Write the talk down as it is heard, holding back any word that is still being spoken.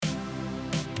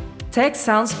Tech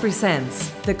Sounds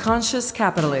presents The Conscious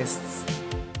Capitalists.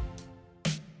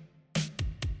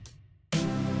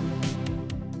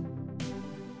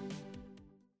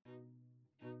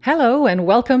 Hello and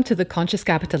welcome to The Conscious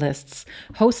Capitalists,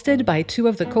 hosted by two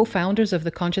of the co-founders of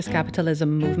the Conscious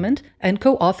Capitalism movement and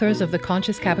co-authors of the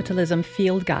Conscious Capitalism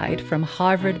Field Guide from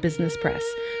Harvard Business Press,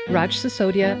 Raj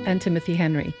Sisodia and Timothy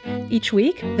Henry. Each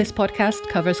week, this podcast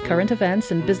covers current events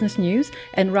and business news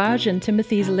and Raj and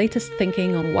Timothy's latest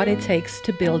thinking on what it takes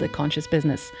to build a conscious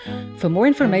business. For more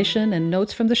information and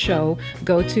notes from the show,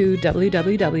 go to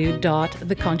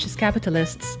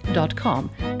www.theconsciouscapitalists.com.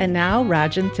 And now,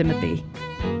 Raj and Timothy.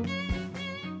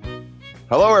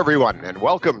 Hello, everyone, and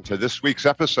welcome to this week's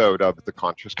episode of The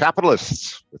Conscious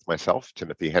Capitalists with myself,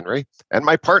 Timothy Henry, and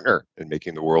my partner in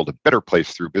making the world a better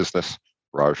place through business,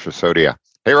 Raj Sisodia.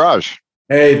 Hey, Raj.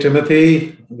 Hey,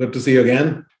 Timothy. Good to see you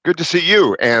again. Good to see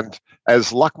you. And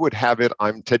as luck would have it,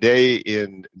 I'm today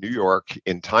in New York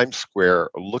in Times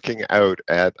Square looking out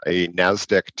at a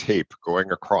NASDAQ tape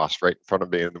going across right in front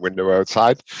of me in the window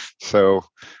outside. So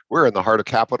we're in the heart of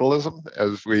capitalism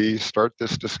as we start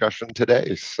this discussion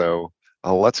today. So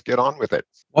let's get on with it.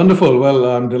 Wonderful. Well,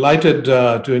 I'm delighted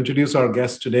to introduce our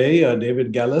guest today.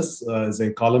 David Gallis is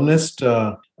a columnist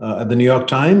at the New York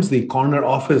Times, the corner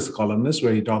office columnist,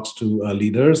 where he talks to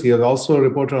leaders. He is also a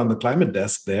reporter on the climate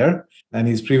desk there, and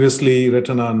he's previously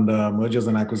written on mergers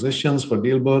and acquisitions for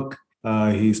DealBook.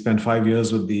 He spent 5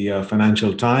 years with the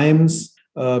Financial Times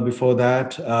before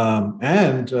that,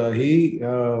 and he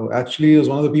actually was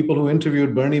one of the people who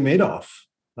interviewed Bernie Madoff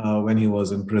when he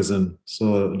was in prison.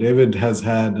 So David has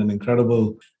had an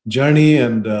incredible journey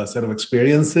and set of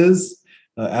experiences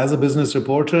as a business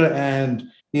reporter, and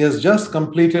he has just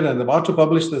completed and about to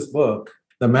publish this book,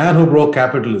 The Man Who Broke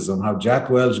Capitalism, How Jack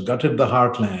Welch Gutted the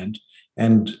Heartland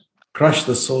and Crushed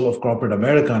the Soul of Corporate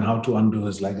America and How to Undo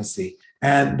His Legacy.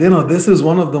 And, this is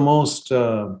one of the most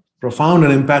profound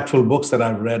and impactful books that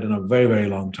I've read in a very, very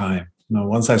long time.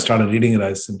 Once I started reading it,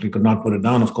 I simply could not put it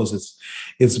down. Of course,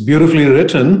 it's beautifully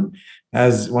written,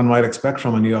 as one might expect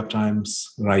from a New York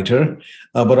Times writer,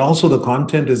 but also the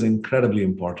content is incredibly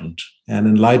important. And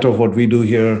in light of what we do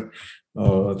here,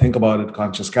 think about it,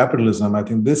 conscious capitalism, I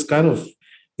think this kind of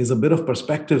is a bit of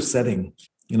perspective setting.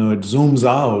 It zooms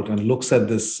out and looks at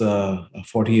this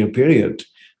 40-year period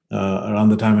around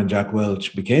the time when Jack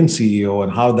Welch became CEO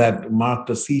and how that marked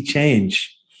a sea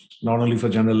change, not only for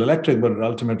General Electric, but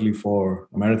ultimately for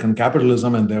American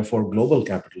capitalism and therefore global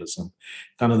capitalism,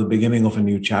 kind of the beginning of a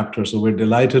new chapter. So we're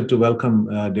delighted to welcome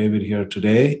David here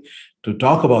today to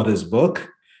talk about his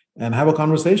book and have a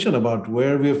conversation about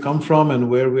where we've come from and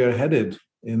where we are headed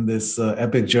in this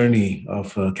epic journey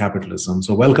of capitalism.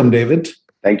 So welcome, David.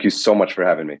 Thank you so much for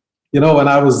having me. When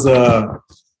I was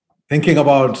thinking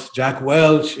about Jack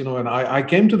Welch, and I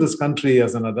came to this country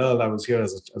as an adult. I was here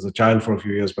as a child for a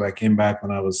few years, but I came back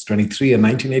when I was 23 in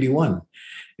 1981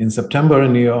 in September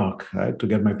in New York, right, to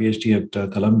get my PhD at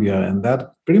Columbia. And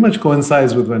that pretty much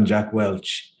coincides with when Jack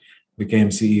Welch became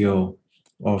CEO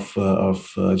of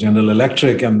General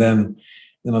Electric. And then,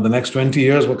 the next 20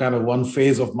 years were kind of one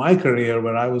phase of my career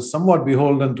where I was somewhat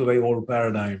beholden to the old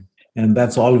paradigm. And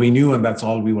that's all we knew, and that's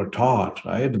all we were taught,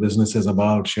 right? The business is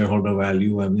about shareholder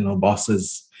value, and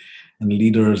bosses and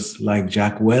leaders like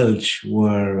Jack Welch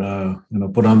were,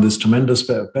 put on this tremendous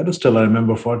pedestal. I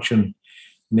remember Fortune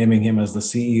naming him as the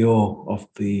CEO of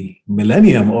the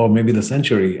millennium, or maybe the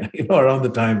century, around the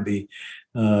time the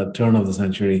turn of the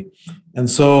century. And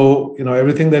so,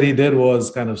 everything that he did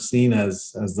was kind of seen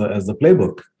as the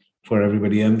playbook for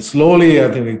everybody. And slowly,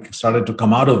 I think we started to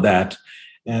come out of that.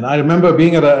 And I remember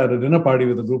being at a dinner party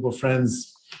with a group of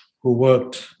friends who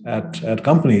worked at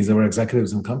companies. They were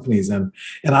executives in companies. And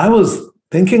I was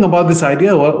thinking about this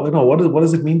idea, what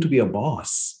does it mean to be a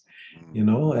boss?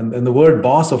 And the word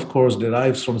boss, of course,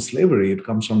 derives from slavery. It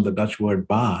comes from the Dutch word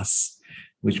baas,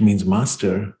 which means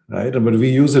master, right? But we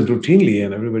use it routinely,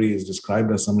 and everybody is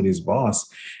described as somebody's boss.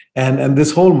 And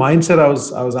this whole mindset, I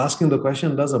was asking the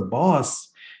question, does a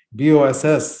boss,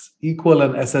 BOSS, equal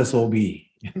an SSOB?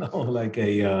 Like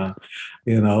a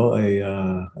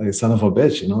son of a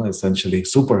bitch, essentially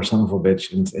super son of a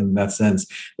bitch in that sense.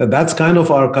 That's kind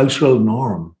of our cultural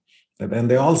norm.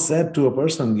 And they all said to a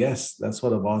person, yes, that's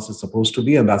what a boss is supposed to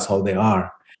be, and that's how they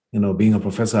are. Being a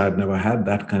professor, I'd never had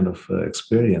that kind of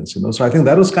experience. So I think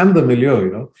that was kind of the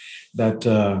milieu, that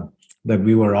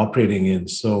we were operating in.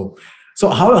 So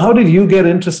how did you get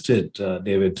interested,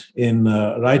 David, in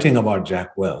writing about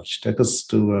Jack Welch? Take us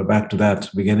back to that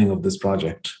beginning of this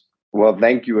project. Well,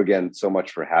 thank you again so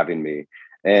much for having me.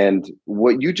 And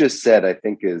what you just said, I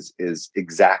think, is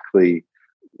exactly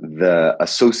the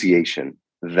association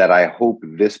that I hope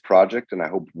this project and I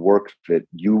hope work that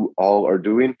you all are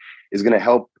doing is going to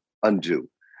help undo.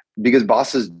 Because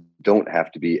bosses don't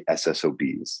have to be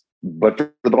SSOBs. But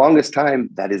for the longest time,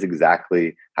 that is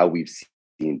exactly how we've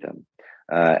seen them.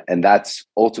 And that's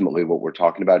ultimately what we're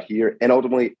talking about here, and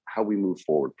ultimately how we move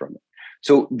forward from it.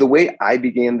 So the way I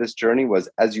began this journey was,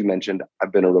 as you mentioned,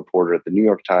 I've been a reporter at the New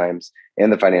York Times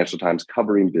and the Financial Times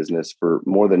covering business for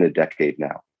more than a decade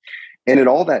now. And in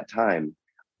all that time,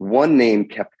 one name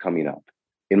kept coming up.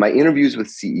 In my interviews with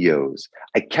CEOs,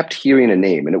 I kept hearing a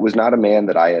name, and it was not a man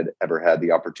that I had ever had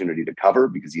the opportunity to cover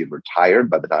because he had retired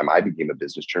by the time I became a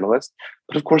business journalist.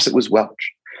 But of course, it was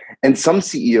Welch. And some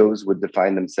CEOs would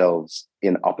define themselves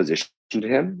in opposition to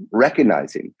him,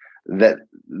 recognizing that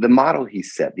the model he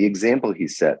set, the example he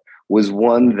set, was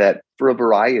one that, for a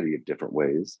variety of different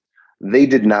ways, they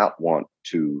did not want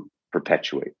to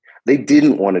perpetuate. They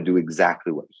didn't want to do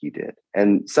exactly what he did.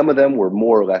 And some of them were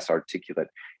more or less articulate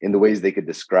in the ways they could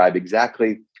describe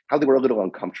exactly how they were a little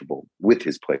uncomfortable with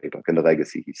his playbook and the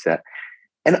legacy he set.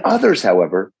 And others,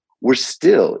 however, were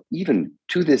still, even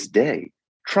to this day,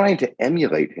 trying to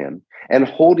emulate him and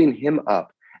holding him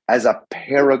up as a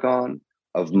paragon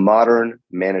of modern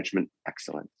management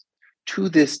excellence. To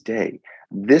this day,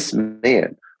 this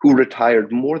man who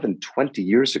retired more than 20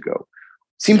 years ago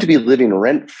seemed to be living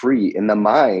rent-free in the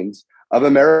minds of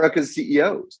America's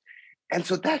CEOs. And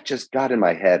so that just got in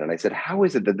my head. And I said, how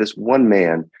is it that this one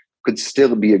man could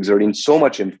still be exerting so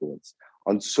much influence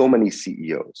on so many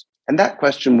CEOs? And that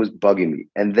question was bugging me.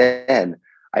 And then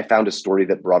I found a story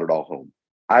that brought it all home.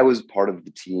 I was part of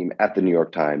the team at the New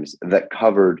York Times that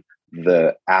covered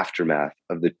the aftermath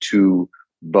of the two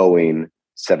Boeing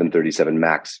 737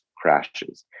 MAX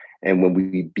crashes. And when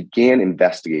we began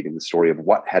investigating the story of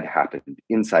what had happened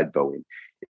inside Boeing,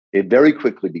 it very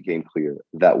quickly became clear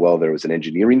that while there was an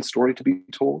engineering story to be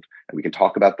told, and we can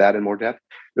talk about that in more depth,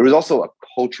 there was also a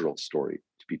cultural story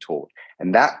to be told.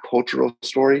 And that cultural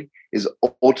story is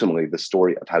ultimately the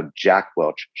story of how Jack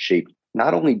Welch shaped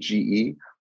not only GE,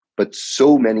 but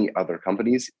so many other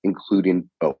companies, including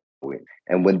Boeing.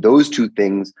 And when those two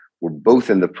things were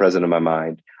both in the present of my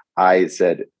mind, I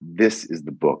said, this is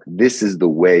the book. This is the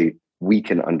way we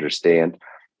can understand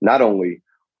not only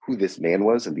who this man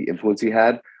was and the influence he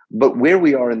had, but where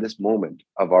we are in this moment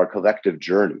of our collective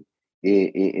journey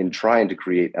in trying to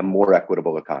create a more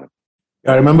equitable economy.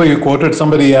 I remember you quoted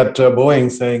somebody at Boeing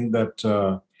saying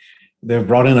that they've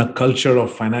brought in a culture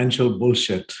of financial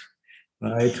bullshit,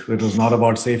 right? It was not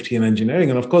about safety and engineering.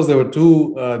 And of course, there were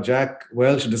two Jack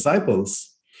Welch disciples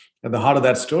at the heart of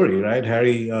that story, right?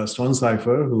 Harry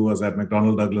Stonecipher, who was at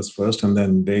McDonnell Douglas first, and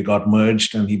then they got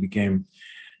merged and he became,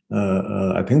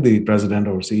 I think, the president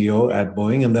or CEO at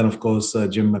Boeing. And then, of course,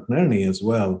 Jim McNerney as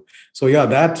well. So yeah,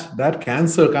 that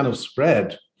cancer kind of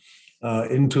spread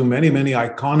into many, many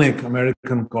iconic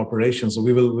American corporations. So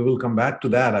we will come back to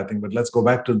that, I think, but let's go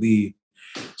back to the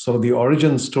sort of the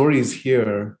origin stories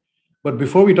here. But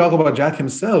before we talk about Jack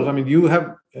himself, I mean, you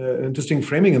have interesting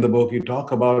framing in the book. You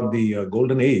talk about the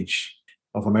golden age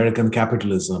of American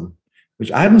capitalism,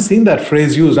 which I haven't seen that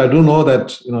phrase used. I do know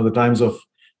that, the times of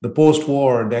the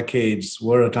post-war decades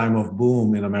were a time of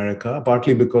boom in America,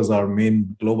 partly because our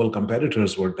main global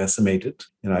competitors were decimated,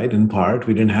 right? In part,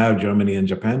 we didn't have Germany and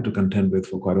Japan to contend with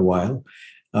for quite a while.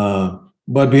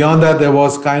 But beyond that, there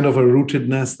was kind of a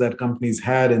rootedness that companies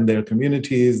had in their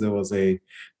communities. There was a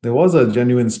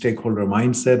genuine stakeholder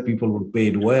mindset. People were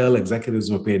paid well.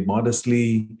 Executives were paid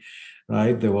modestly,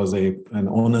 right? There was an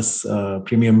onus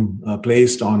premium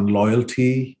placed on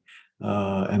loyalty.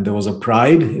 And there was a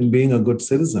pride in being a good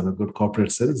citizen, a good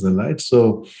corporate citizen, right?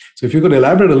 So if you could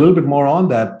elaborate a little bit more on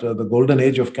that, the golden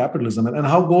age of capitalism, and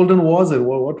how golden was it?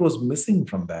 What was missing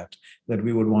from that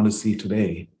we would want to see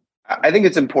today? I think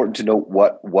it's important to note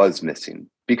what was missing,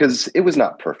 because it was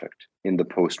not perfect in the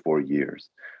post-war years.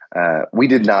 We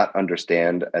did not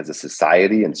understand as a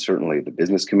society, and certainly the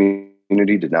business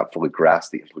community did not fully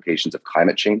grasp the implications of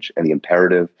climate change and the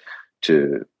imperative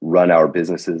to run our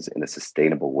businesses in a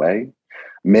sustainable way.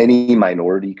 Many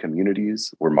minority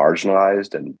communities were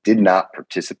marginalized and did not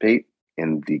participate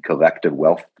in the collective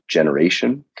wealth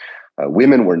generation.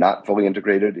 Women were not fully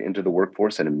integrated into the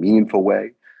workforce in a meaningful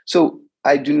way. So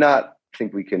I do not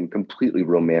think we can completely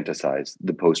romanticize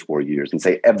the post-war years and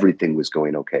say everything was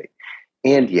going okay.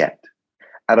 And yet,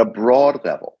 at a broad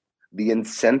level, the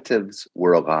incentives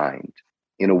were aligned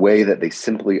in a way that they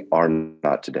simply are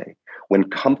not today. When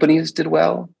companies did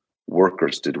well,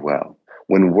 workers did well.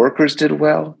 When workers did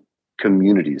well,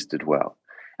 communities did well.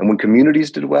 And when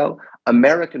communities did well,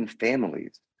 American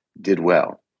families did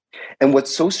well. And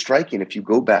what's so striking, if you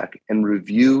go back and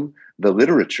review the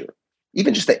literature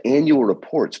even just the annual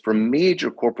reports from major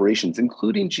corporations,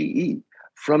 including GE,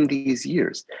 from these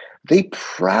years, they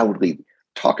proudly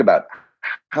talk about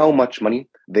how much money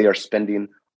they are spending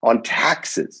on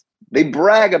taxes. They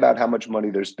brag about how much money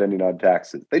they're spending on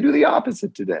taxes. They do the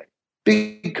opposite today.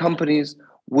 Big companies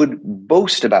would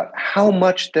boast about how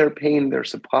much they're paying their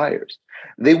suppliers.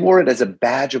 They wore it as a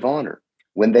badge of honor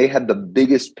when they had the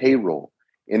biggest payroll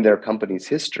in their company's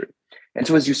history. And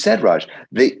so, as you said, Raj,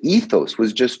 the ethos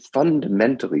was just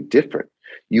fundamentally different.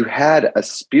 You had a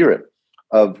spirit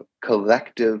of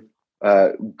collective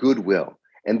goodwill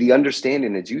and the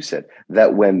understanding, as you said,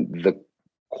 that when the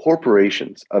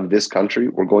corporations of this country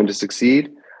were going to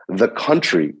succeed, the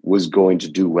country was going to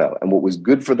do well. And what was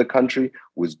good for the country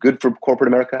was good for corporate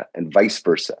America and vice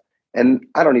versa. And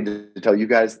I don't need to tell you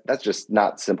guys, that's just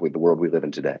not simply the world we live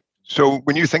in today. So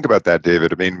when you think about that,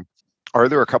 David, I mean, are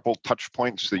there a couple touch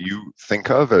points that you think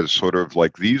of as sort of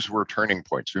like these were turning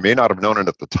points? We may not have known it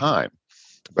at the time,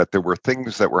 but there were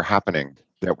things that were happening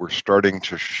that were starting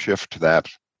to shift that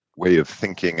way of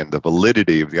thinking and the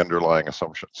validity of the underlying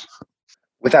assumptions.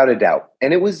 Without a doubt.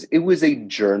 And it was a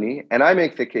journey. And I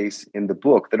make the case in the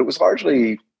book that it was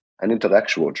largely an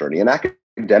intellectual journey, an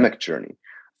academic journey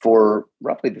for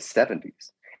roughly the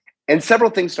 70s. And several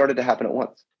things started to happen at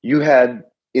once. You had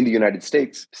in the United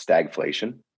States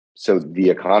stagflation. So the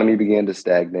economy began to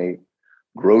stagnate,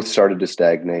 growth started to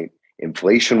stagnate,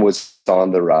 inflation was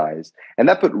on the rise. And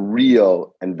that put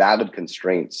real and valid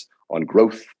constraints on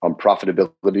growth, on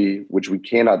profitability, which we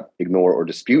cannot ignore or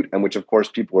dispute, and which, of course,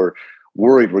 people were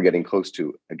worried we're getting close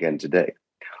to again today.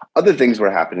 Other things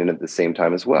were happening at the same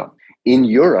time as well. In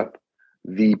Europe,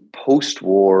 the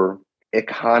post-war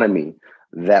economy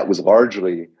that was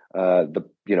largely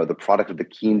the product of the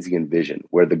Keynesian vision,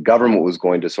 where the government was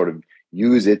going to sort of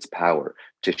use its power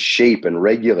to shape and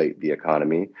regulate the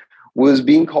economy, was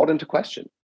being called into question,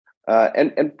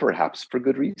 and perhaps for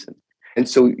good reason. And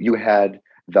so you had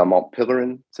the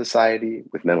Montpelier Society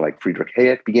with men like Friedrich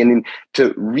Hayek beginning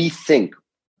to rethink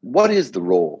what is the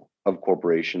role of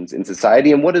corporations in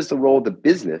society and what is the role the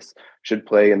business should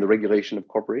play in the regulation of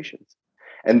corporations.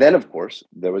 And then, of course,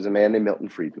 there was a man named Milton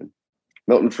Friedman.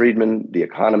 Milton Friedman, the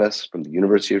economist from the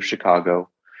University of Chicago,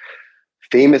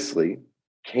 famously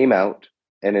came out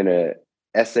and in an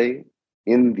essay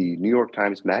in the New York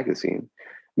Times Magazine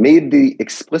made the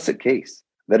explicit case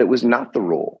that it was not the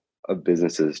role of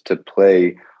businesses to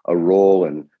play a role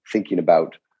in thinking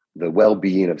about the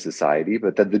well-being of society,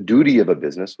 but that the duty of a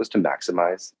business was to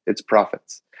maximize its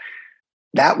profits.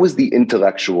 That was the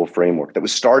intellectual framework that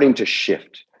was starting to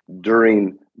shift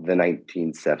during the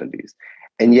 1970s.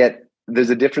 And yet there's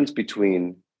a difference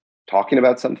between talking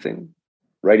about something,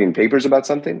 writing papers about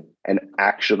something, and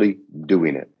actually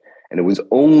doing it. And it was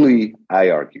only,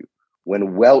 I argue,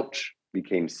 when Welch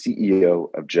became CEO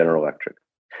of General Electric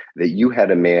that you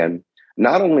had a man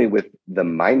not only with the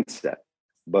mindset,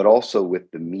 but also with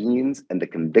the means and the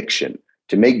conviction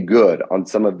to make good on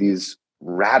some of these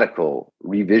radical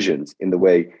revisions in the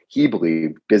way he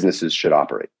believed businesses should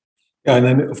operate. Yeah, and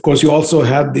then, of course, you also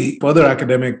had the further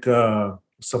academic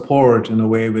support in a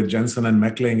way with Jensen and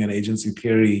Meckling and agency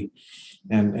theory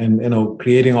and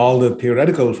creating all the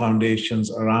theoretical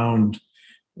foundations around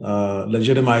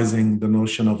legitimizing the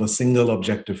notion of a single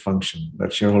objective function,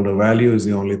 that shareholder value is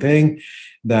the only thing,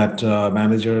 that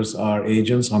managers are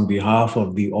agents on behalf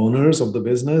of the owners of the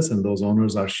business, and those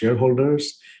owners are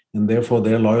shareholders, and therefore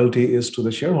their loyalty is to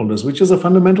the shareholders, which is a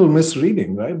fundamental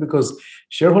misreading, right? Because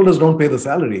shareholders don't pay the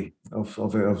salary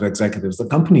of executives, the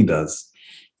company does.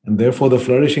 And therefore the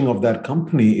flourishing of that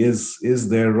company is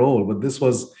their role. But this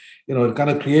was, it kind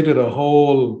of created a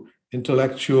whole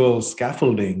intellectual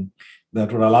scaffolding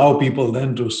that would allow people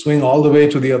then to swing all the way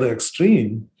to the other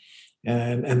extreme.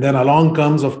 And then along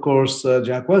comes, of course,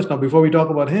 Jack Welch. Now, before we talk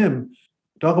about him,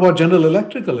 talk about General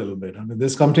Electric a little bit. I mean,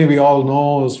 this company we all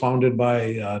know was founded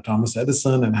by Thomas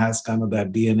Edison and has kind of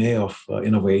that DNA of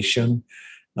innovation,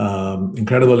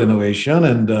 incredible innovation.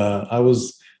 And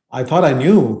I thought I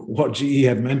knew what GE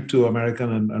had meant to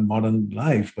American and modern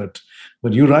life, but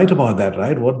you write about that,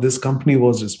 right? What this company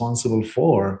was responsible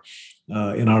for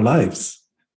in our lives.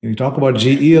 Can you talk about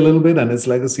GE a little bit and its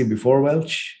legacy before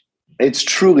Welch? It's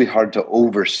truly hard to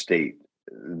overstate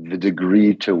the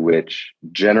degree to which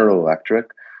General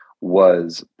Electric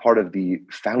was part of the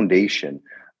foundation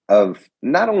of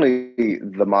not only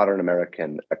the modern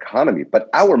American economy, but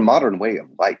our modern way of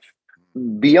life.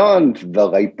 Beyond the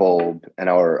light bulb and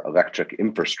our electric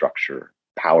infrastructure,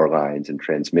 power lines and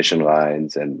transmission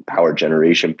lines and power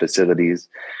generation facilities,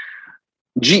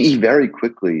 GE very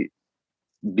quickly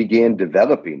began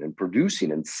developing and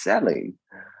producing and selling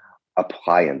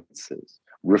appliances,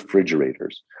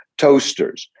 refrigerators,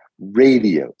 toasters,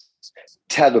 radios,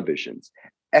 televisions,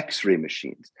 X-ray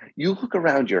machines. You look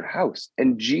around your house,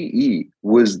 and GE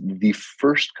was the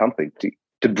first company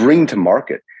to bring to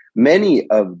market many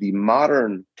of the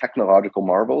modern technological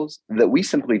marvels that we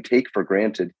simply take for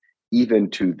granted even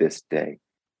to this day.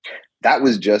 That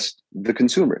was just the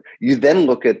consumer. You then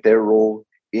look at their role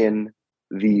in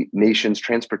the nation's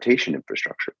transportation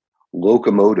infrastructure,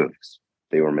 locomotives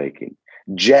they were making,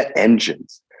 jet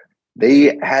engines.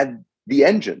 They had the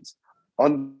engines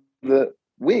on the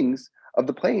wings of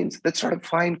the planes that started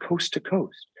flying coast to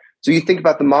coast. So you think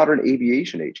about the modern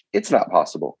aviation age, it's not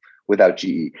possible without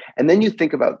GE. And then you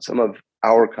think about some of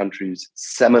our country's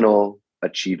seminal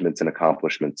achievements and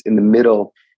accomplishments in the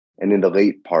middle and in the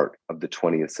late part of the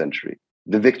 20th century.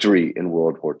 The victory in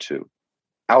World War II,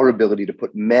 our ability to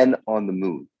put men on the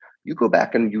moon. You go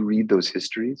back and you read those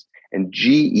histories, and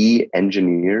GE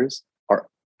engineers are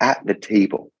at the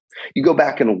table. You go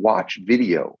back and watch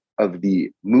video of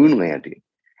the moon landing,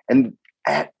 and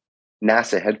at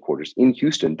NASA headquarters in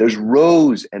Houston, there's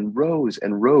rows and rows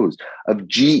and rows of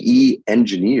GE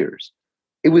engineers.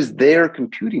 It was their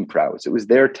computing prowess, it was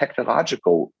their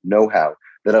technological know-how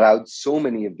that allowed so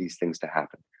many of these things to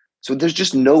happen. So there's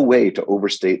just no way to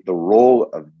overstate the role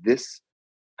of this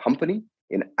company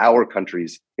in our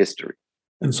country's history.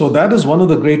 And so that is one of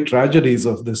the great tragedies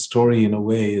of this story, in a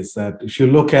way, is that if you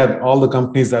look at all the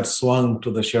companies that swung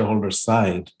to the shareholder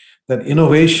side, that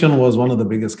innovation was one of the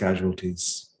biggest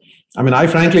casualties. I mean, I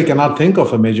frankly cannot think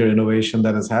of a major innovation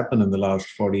that has happened in the last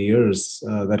 40 years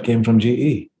that came from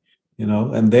GE.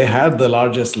 And they had the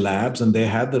largest labs and they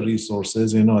had the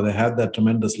resources, they had that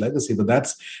tremendous legacy, but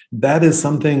that is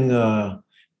something,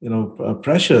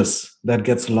 precious that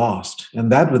gets lost.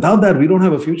 And that without that, we don't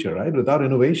have a future, right? Without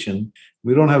innovation,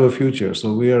 we don't have a future.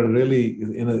 So we are really,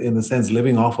 in a sense,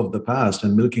 living off of the past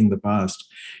and milking the past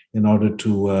in order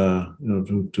to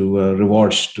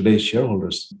reward today's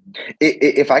shareholders.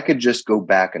 If I could just go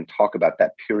back and talk about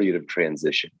that period of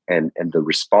transition and the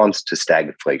response to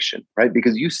stagflation, right?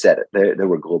 Because you said it, there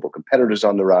were global competitors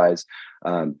on the rise.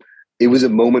 It was a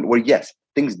moment where, yes,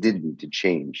 things did need to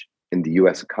change in the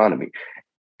US economy.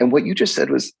 And what you just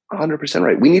said was 100%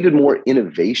 right. We needed more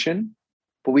innovation,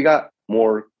 but we got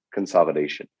more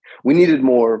consolidation. We needed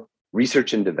more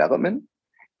research and development.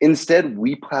 Instead,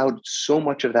 we plowed so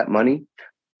much of that money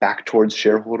back towards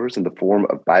shareholders in the form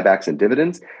of buybacks and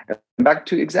dividends, and back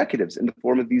to executives in the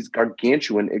form of these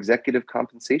gargantuan executive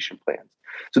compensation plans.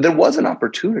 So there was an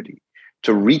opportunity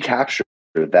to recapture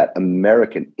that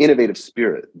American innovative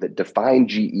spirit that defined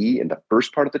GE in the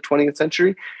first part of the 20th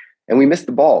century, and we missed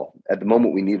the ball at the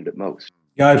moment we needed it most.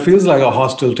 Yeah, it feels like a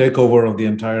hostile takeover of the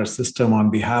entire system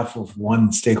on behalf of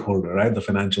one stakeholder, right? The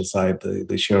financial side,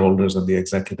 the shareholders and the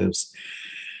executives.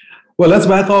 Well, let's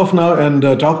back off now and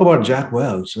talk about Jack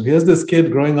Welch. So here's this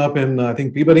kid growing up in, I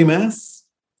think, Peabody, Mass.,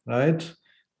 right?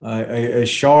 A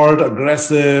short,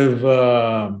 aggressive,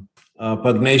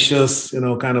 pugnacious,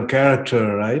 kind of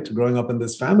character, right? Growing up in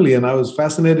this family. And I was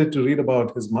fascinated to read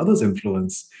about his mother's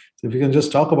influence. So if you can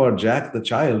just talk about Jack the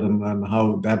child and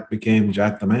how that became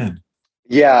Jack the man.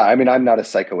 Yeah, I mean, I'm not a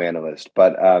psychoanalyst,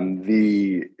 but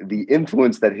the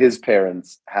influence that his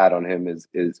parents had on him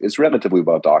is relatively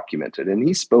well documented. And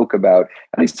he spoke about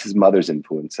at least his mother's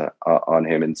influence on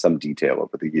him in some detail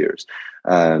over the years.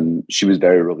 She was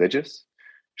very religious.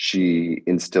 She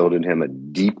instilled in him a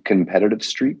deep competitive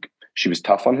streak. She was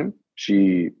tough on him.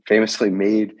 She famously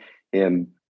made him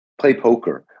play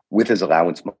poker with his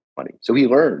allowance money. So he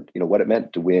learned, what it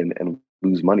meant to win and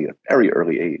lose money at a very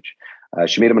early age.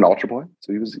 She made him an altar boy,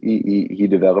 so he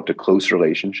developed a close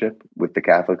relationship with the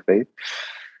Catholic faith.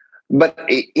 But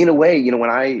in a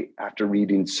way, after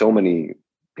reading so many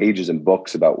pages and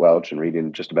books about Welch and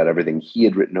reading just about everything he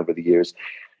had written over the years,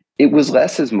 it was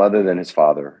less his mother than his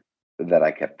father that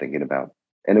I kept thinking about.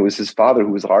 And it was his father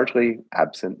who was largely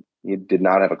absent. He did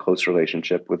not have a close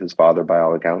relationship with his father by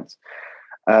all accounts.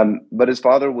 But his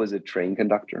father was a train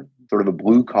conductor, sort of a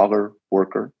blue-collar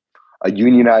worker, a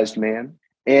unionized man.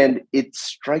 And it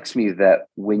strikes me that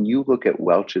when you look at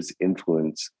Welch's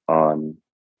influence on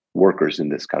workers in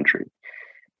this country,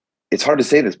 it's hard to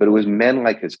say this, but it was men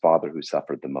like his father who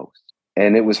suffered the most.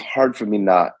 And it was hard for me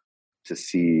not to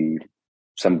see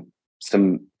some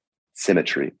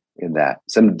symmetry in that,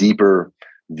 some deeper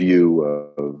view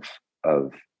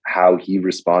of how he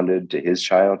responded to his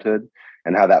childhood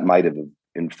and how that might have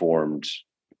informed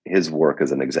his work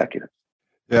as an executive.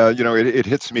 Yeah, it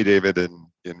hits me, David,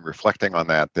 in reflecting on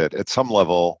that at some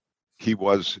level, he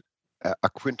was a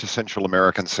quintessential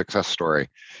American success story.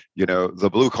 The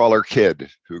blue-collar kid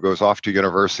who goes off to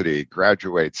university,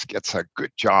 graduates, gets a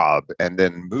good job, and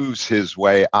then moves his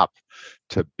way up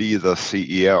to be the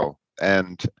CEO.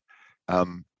 And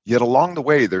yet along the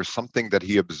way, there's something that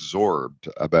he absorbed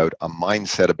about a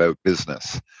mindset about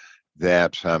business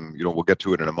that, we'll get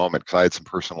to it in a moment, because I had some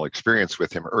personal experience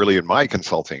with him early in my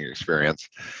consulting experience.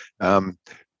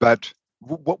 But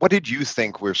what did you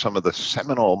think were some of the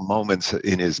seminal moments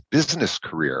in his business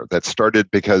career that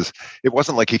started? Because it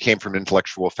wasn't like he came from an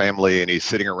intellectual family and he's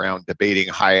sitting around debating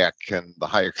Hayek and the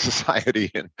Hayek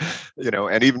Society and,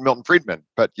 and even Milton Friedman,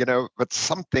 but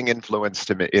something influenced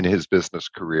him in his business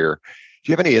career.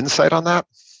 Do you have any insight on that?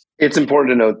 It's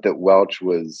important to note that Welch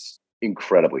was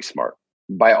incredibly smart.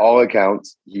 By all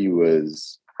accounts, he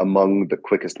was among the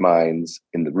quickest minds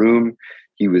in the room.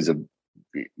 He was a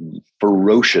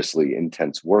ferociously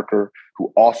intense worker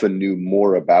who often knew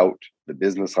more about the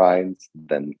business lines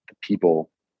than the people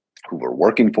who were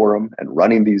working for him and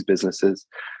running these businesses.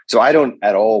 So I don't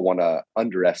at all want to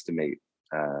underestimate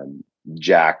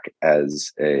Jack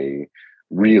as a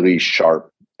really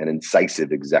sharp and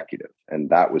incisive executive. And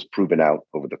that was proven out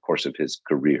over the course of his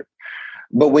career.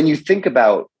 But when you think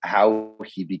about how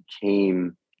he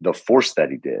became the force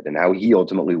that he did and how he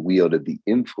ultimately wielded the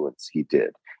influence he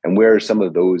did, and where some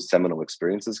of those seminal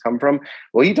experiences come from,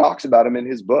 well, he talks about them in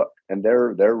his book, and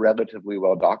they're relatively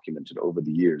well documented over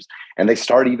the years. And they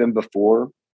start even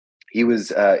before he was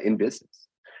in business.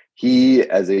 He,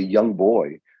 as a young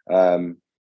boy,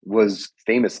 was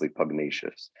famously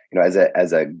pugnacious.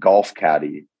 As a golf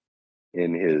caddy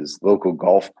in his local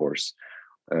golf course,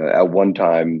 at one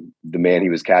time, the man he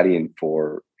was caddying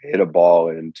for hit a ball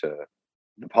into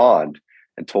the pond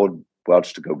and told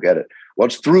Welch to go get it.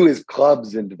 Welch threw his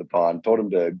clubs into the pond, told him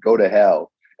to go to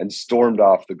hell, and stormed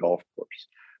off the golf course.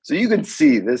 So you can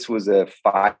see this was a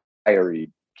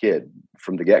fiery kid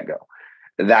from the get-go.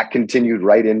 And that continued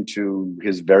right into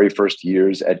his very first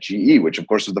years at GE, which of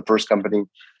course was the first company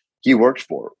he worked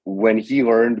for. When he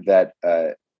learned that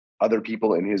other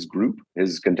people in his group,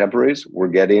 his contemporaries, were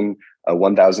getting a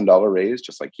 $1,000 raise,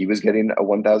 just like he was getting a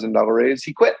 $1,000 raise,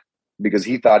 he quit because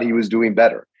he thought he was doing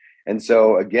better. And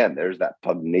so again, there's that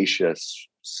pugnacious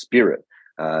spirit,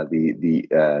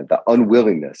 the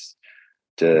unwillingness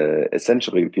to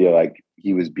essentially feel like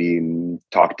he was being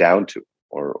talked down to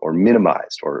or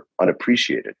minimized or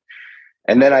unappreciated.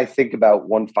 And then I think about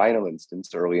one final instance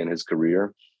early in his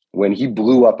career when he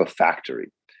blew up a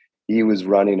factory. He was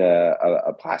running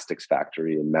a plastics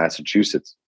factory in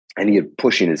Massachusetts, and he had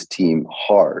pushing his team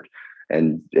hard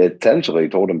and essentially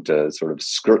told him to sort of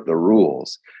skirt the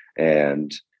rules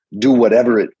and do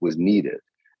whatever it was needed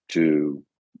to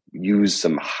use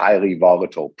some highly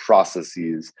volatile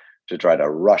processes to try to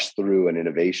rush through an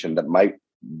innovation that might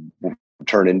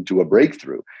turn into a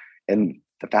breakthrough. And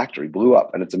the factory blew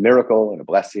up, and it's a miracle and a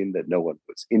blessing that no one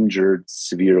was injured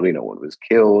severely, no one was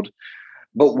killed.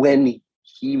 But when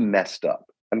he messed up,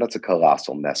 and that's a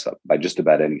colossal mess up by just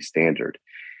about any standard,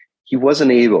 he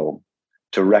wasn't able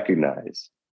to recognize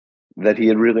that he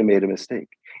had really made a mistake.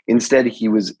 Instead, he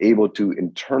was able to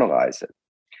internalize it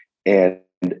and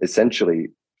essentially,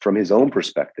 from his own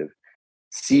perspective,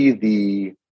 see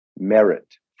the merit,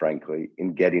 frankly,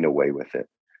 in getting away with it.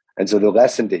 And so the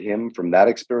lesson to him from that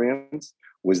experience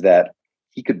was that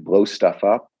he could blow stuff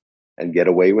up and get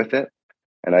away with it.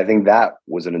 And I think that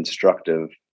was an instructive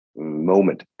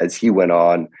moment as he went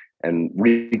on and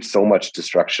reached so much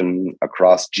destruction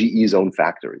across GE's own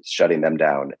factories, shutting them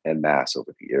down en masse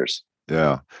over the years.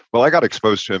 Yeah. Well, I got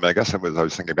exposed to him, I guess I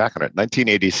was thinking back on it,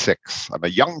 1986. I'm a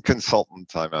young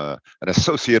consultant. I'm an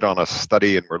associate on a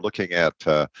study, and we're looking at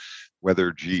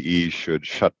whether GE should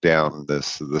shut down the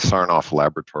Sarnoff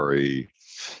laboratory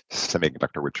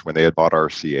semiconductor, which when they had bought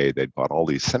RCA, they'd bought all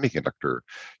these semiconductor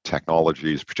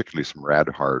technologies, particularly some rad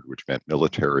hard, which meant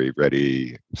military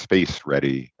ready, space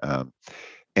ready.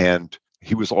 And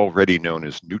he was already known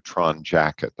as Neutron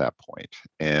Jack at that point.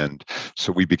 And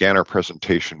so we began our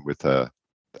presentation with a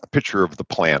picture of the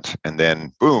plant, and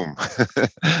then boom,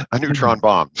 a neutron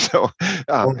bomb. So,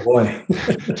 oh boy.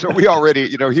 so we already,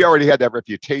 he already had that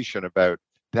reputation about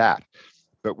that.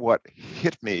 But what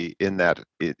hit me in that,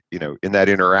 in that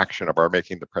interaction of our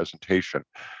making the presentation,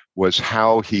 was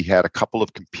how he had a couple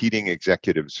of competing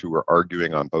executives who were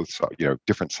arguing on both sides,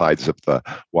 different sides of the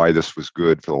why this was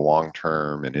good for the long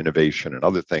term and innovation and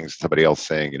other things. Somebody else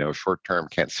saying, short term,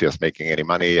 can't see us making any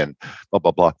money and blah,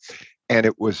 blah, blah. And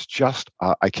it was just,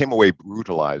 I came away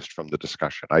brutalized from the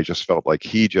discussion. I just felt like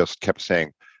he just kept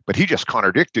saying, but he just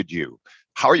contradicted you.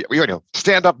 How are you?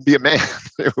 Stand up and be a man.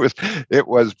 It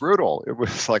was brutal. It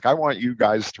was like, I want you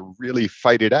guys to really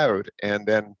fight it out. And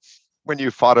then when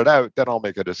you fought it out, then I'll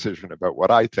make a decision about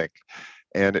what I think.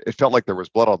 And it felt like there was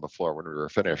blood on the floor when we were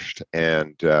finished.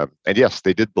 And yes,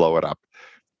 they did blow it up.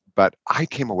 but I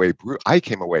came away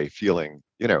feeling,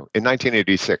 in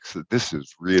 1986, that this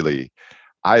is really,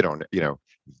 I don't,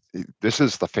 this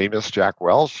is the famous Jack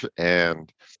Welch,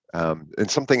 and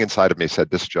something inside of me said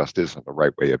this just isn't the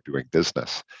right way of doing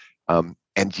business.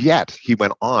 And yet he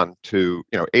went on to,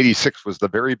 86 was the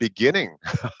very beginning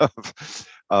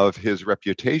of his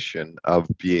reputation of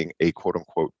being a quote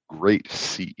unquote great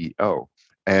CEO.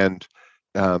 And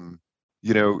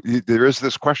there is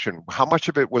this question: how much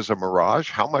of it was a mirage?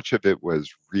 How much of it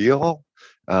was real?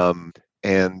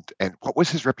 And what was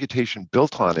his reputation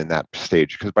built on in that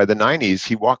stage? Because by the 90s,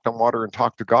 he walked on water and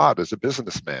talked to God as a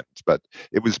businessman, but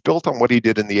it was built on what he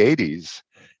did in the 80s.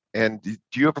 And do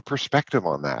you have a perspective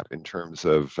on that in terms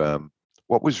of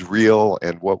what was real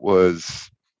and what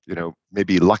was,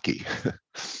 maybe lucky?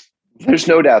 There's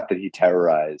no doubt that he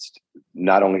terrorized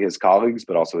not only his colleagues,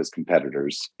 but also his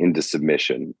competitors into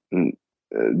submission. And,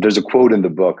 there's a quote in the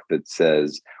book that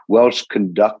says, Welch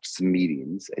conducts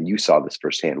meetings, and you saw this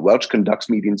firsthand, Welch conducts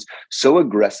meetings so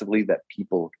aggressively that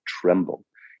people tremble.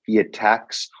 He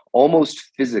attacks almost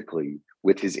physically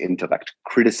with his intellect,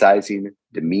 criticizing,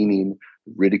 demeaning,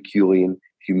 ridiculing,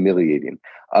 humiliating.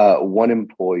 One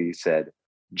employee said,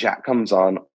 Jack comes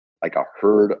on like a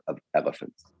herd of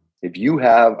elephants. If you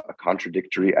have a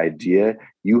contradictory idea,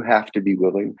 you have to be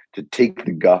willing to take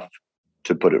the guff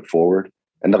to put it forward.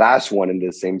 And the last one in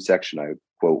the same section I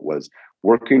quote was,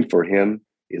 working for him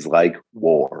is like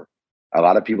war. A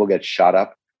lot of people get shot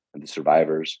up and the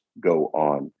survivors go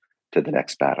on to the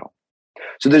next battle.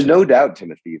 So there's no doubt,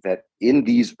 Timothy, that in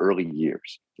these early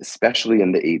years, especially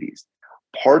in the 80s,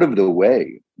 part of the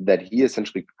way that he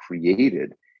essentially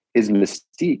created his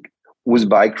mystique was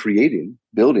by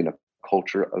building a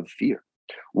culture of fear,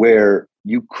 where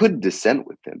you could dissent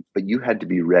with him, but you had to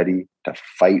be ready to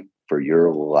fight for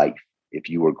your life if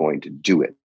you were going to do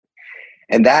it.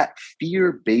 And that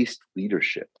fear-based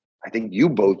leadership, I think you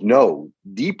both know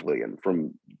deeply, and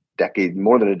from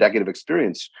more than a decade of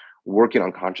experience working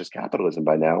on conscious capitalism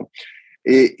by now,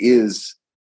 it is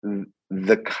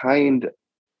the kind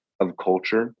of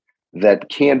culture that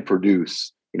can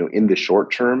produce, in the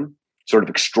short term, sort of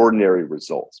extraordinary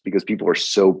results, because people are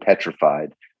so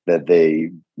petrified that they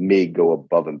may go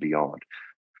above and beyond.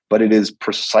 But it is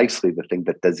precisely the thing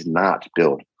that does not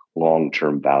build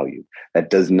long-term value, that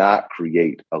does not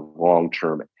create a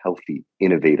long-term, healthy,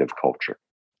 innovative culture.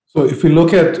 So if we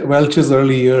look at Welch's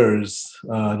early years,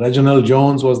 Reginald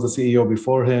Jones was the CEO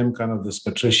before him, kind of this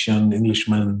patrician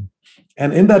Englishman.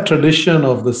 And in that tradition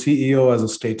of the CEO as a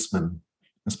statesman,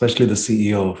 especially the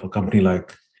CEO of a company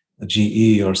like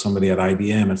GE or somebody at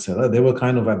IBM, et cetera, they were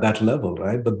kind of at that level,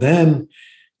 right? But then,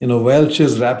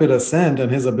 Welch's rapid ascent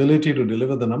and his ability to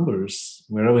deliver the numbers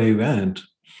wherever he went,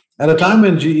 at a time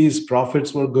when GE's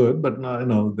profits were good, but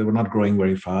they were not growing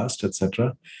very fast, et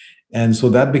cetera. And so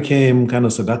that became kind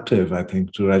of seductive, I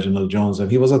think, to Reginald Jones. And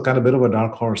he was a kind of bit of a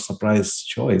dark horse surprise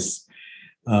choice,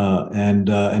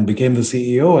 and became the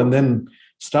CEO, and then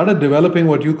started developing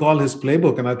what you call his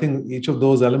playbook. And I think each of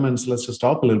those elements, let's just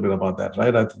talk a little bit about that,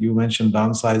 right? You mentioned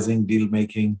downsizing, deal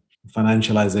making,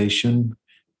 financialization,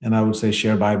 and I would say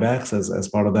share buybacks as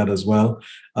part of that as well.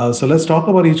 So let's talk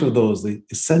about each of those, the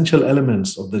essential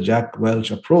elements of the Jack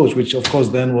Welch approach, which of course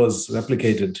then was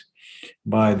replicated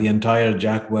by the entire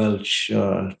Jack Welch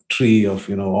tree of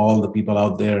all the people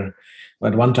out there.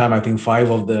 At one time, I think 5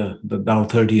 of the Dow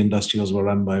 30 industrials were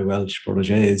run by Welch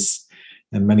protégés,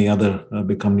 and many other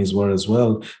big companies were as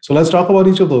well. So let's talk about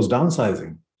each of those.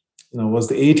 Downsizing. Was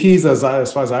the 80s,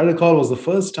 as far as I recall, was the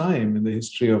first time in the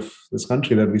history of this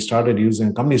country that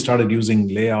companies started using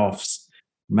layoffs,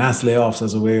 mass layoffs,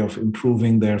 as a way of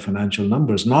improving their financial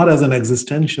numbers, not as an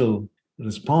existential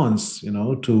response,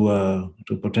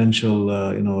 to potential,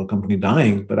 a company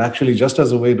dying, but actually just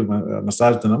as a way to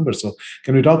massage the numbers. So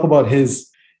can we talk about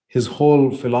his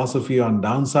whole philosophy on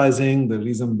downsizing, the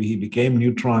reason he became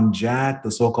Neutron Jack,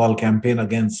 the so-called campaign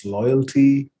against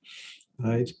loyalty,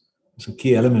 right? It's a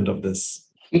key element of this.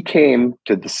 He came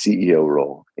to the CEO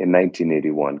role in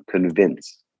 1981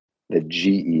 convinced that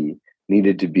GE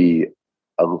needed to be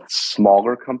a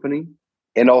smaller company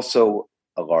and also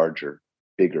a larger,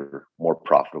 bigger, more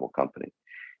profitable company.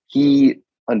 He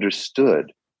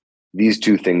understood these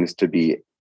two things to be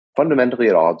fundamentally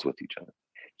at odds with each other.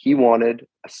 He wanted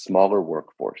a smaller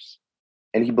workforce,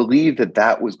 and he believed that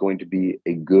that was going to be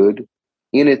a good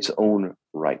in its own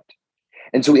right.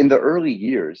 And so in the early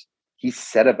years, he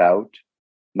set about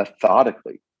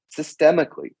methodically,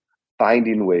 systemically,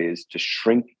 finding ways to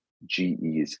shrink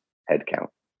GE's headcount.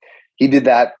 He did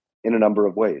that in a number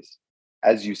of ways.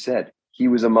 As you said, he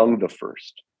was among the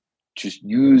first to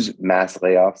use mass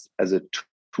layoffs as a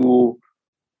tool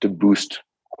to boost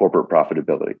corporate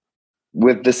profitability,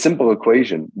 with the simple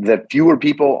equation that fewer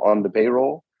people on the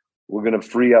payroll were going to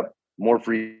free up more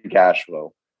free cash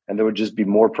flow, and there would just be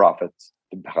more profits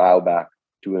to plow back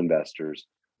to investors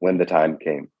when the time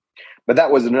came. But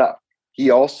that wasn't enough. He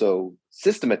also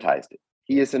systematized it.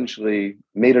 He essentially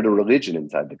made it a religion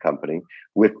inside the company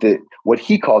with what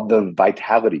he called the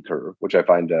vitality curve, which I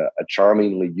find a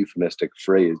charmingly euphemistic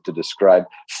phrase to describe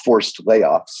forced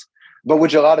layoffs, but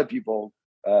which a lot of people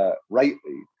rightly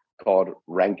called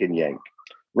rank and yank.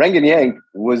 Rank and yank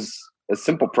was a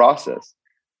simple process.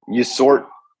 You sort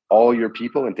all your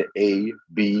people into A,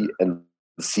 B, and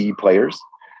C players.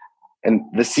 And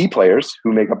the C players,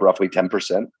 who make up roughly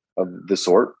 10% of the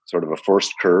sort of a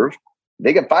forced curve,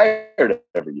 they get fired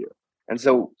every year. And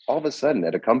so all of a sudden,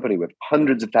 at a company with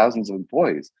hundreds of thousands of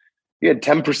employees, you had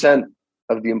 10%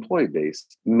 of the employee base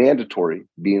mandatory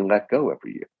being let go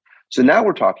every year. So now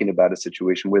we're talking about a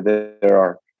situation where there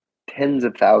are tens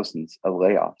of thousands of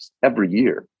layoffs every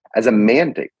year as a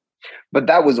mandate. But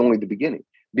that was only the beginning,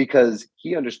 because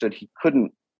he understood he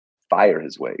couldn't fire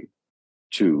his way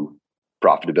to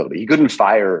profitability. He couldn't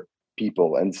fire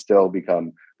people and still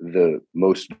become the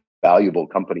most valuable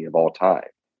company of all time.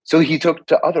 So he took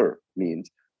to other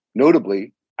means,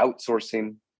 notably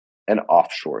outsourcing and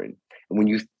offshoring. And when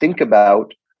you think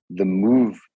about the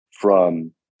move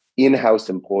from in-house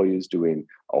employees doing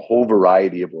a whole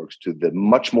variety of works to the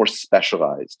much more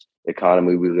specialized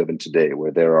economy we live in today,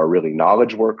 where there are really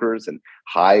knowledge workers and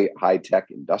high-tech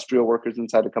industrial workers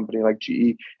inside a company like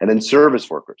GE, and then service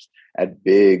workers at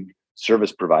big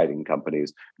service providing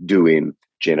companies doing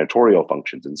janitorial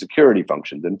functions and security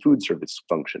functions and food service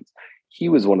functions. He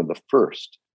was one of the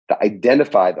first to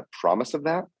identify the promise of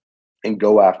that and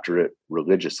go after it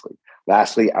religiously.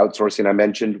 Lastly, outsourcing, I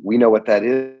mentioned, we know what that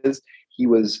is. He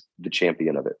was the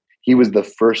champion of it. He was the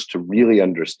first to really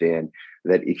understand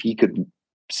that if he could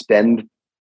spend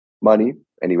money,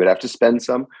 and he would have to spend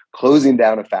some, closing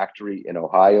down a factory in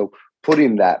Ohio,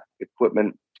 putting that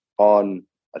equipment on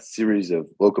a series of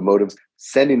locomotives,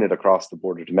 sending it across the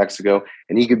border to Mexico,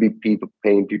 and he could be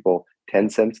paying people 10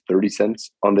 cents, 30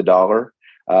 cents on the dollar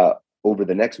over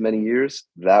the next many years.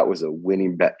 That was a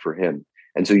winning bet for him.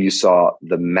 And so you saw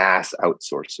the mass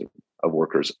outsourcing of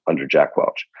workers under Jack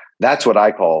Welch. That's what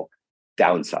I call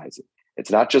downsizing.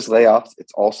 It's not just layoffs,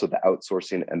 it's also the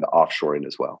outsourcing and the offshoring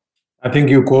as well. I think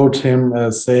you quote him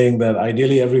as saying that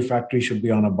ideally every factory should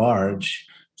be on a barge,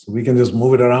 so we can just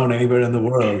move it around anywhere in the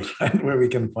world, right, where we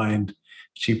can find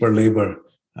cheaper labor.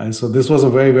 And so this was a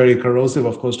very, very corrosive,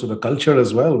 of course, to the culture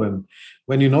as well.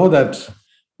 When you know that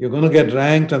you're going to get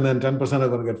ranked and then 10% are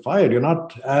going to get fired, you're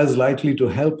not as likely to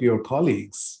help your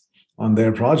colleagues on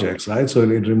their projects, right? So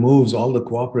it removes all the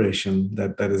cooperation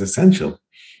that is essential.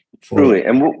 Truly.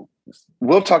 And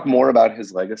we'll talk more about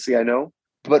his legacy, I know,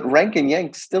 but rank and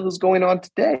yank still is going on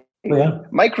today. Yeah.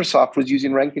 Microsoft was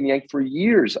using rank and yank for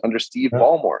years under Steve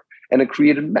Ballmer, and it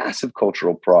created massive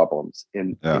cultural problems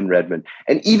in Redmond.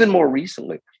 And even more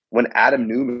recently, when Adam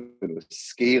Newman was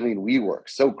scaling WeWork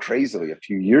so crazily a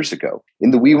few years ago,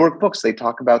 in the WeWork books, they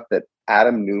talk about that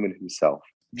Adam Newman himself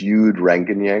viewed rank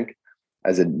and yank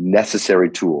as a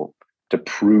necessary tool to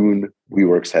prune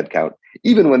WeWork's headcount.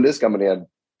 Even when this company had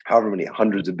however many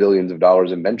hundreds of billions of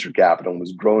dollars in venture capital and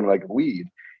was growing like a weed,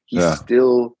 he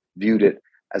still viewed it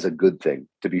as a good thing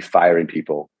to be firing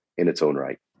people in its own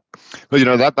right.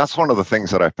 Well, that's one of the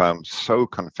things that I found so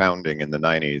confounding in the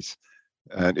 90s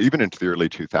and even into the early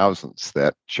 2000s,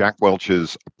 that Jack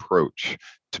Welch's approach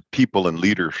to people and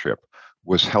leadership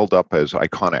was held up as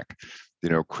iconic.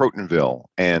 Crotonville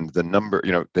and the number,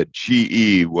 that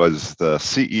GE was the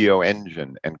CEO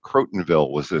engine, and Crotonville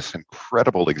was this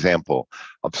incredible example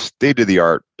of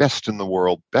state-of-the-art, best in the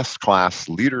world, best class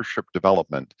leadership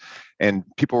development. And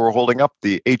people were holding up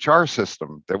the HR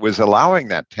system that was allowing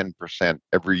that 10%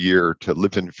 every year to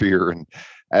live in fear. And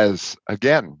as,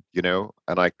 again, an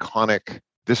iconic,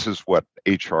 this is what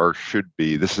HR should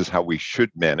be. This is how we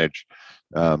should manage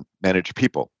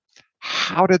people.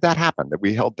 How did that happen, that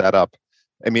we held that up?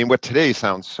 I mean, what today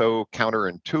sounds so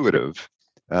counterintuitive,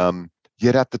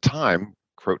 yet at the time,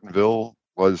 Crotonville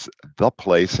was the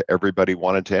place everybody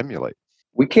wanted to emulate.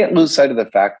 We can't lose sight of the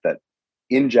fact that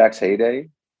in Jack's heyday,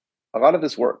 a lot of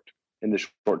this worked in the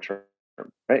short term,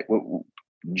 right?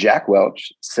 Jack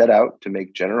Welch set out to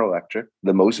make General Electric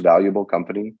the most valuable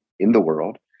company in the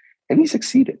world, and he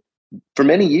succeeded. For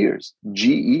many years,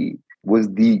 GE was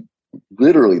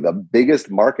literally the biggest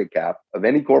market cap of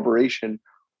any corporation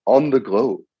on the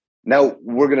globe. Now,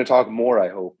 we're going to talk more, I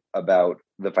hope, about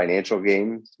the financial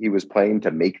games he was playing to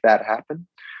make that happen.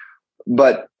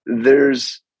 But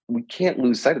we can't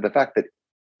lose sight of the fact that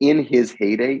in his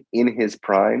heyday, in his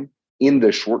prime, in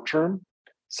the short term,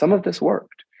 some of this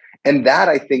worked. And that,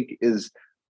 I think, is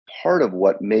part of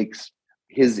what makes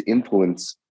his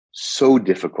influence so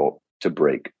difficult to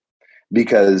break.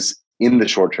 Because in the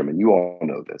short term, and you all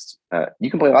know this, you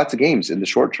can play lots of games in the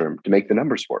short term to make the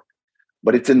numbers work.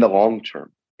 But it's in the long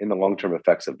term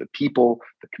effects of the people,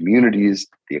 the communities,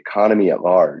 the economy at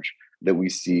large, that we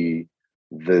see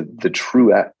the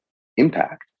true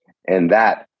impact. And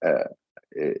that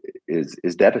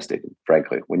is devastating,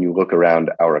 frankly, when you look around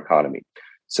our economy.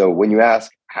 So when you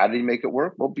ask, how did he make it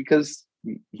work? Well, because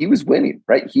he was winning,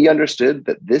 right? He understood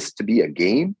that this to be a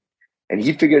game, and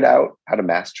he figured out how to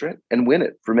master it and win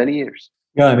it for many years.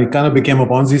 Yeah, and it kind of became a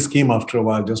Ponzi scheme after a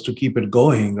while just to keep it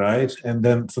going, right? And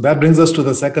then, so that brings us to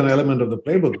the second element of the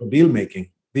playbook, the deal making,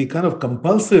 the kind of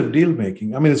compulsive deal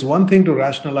making. I mean, it's one thing to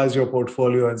rationalize your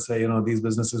portfolio and say, these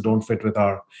businesses don't fit with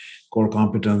our core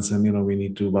competence and, we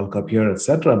need to bulk up here,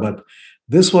 etc. But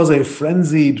this was a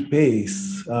frenzied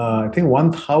pace. I think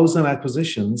 1,000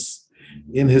 acquisitions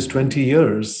in his 20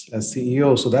 years as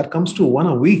CEO. So that comes to one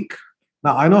a week.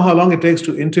 Now, I know how long it takes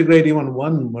to integrate even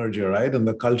one merger, right? And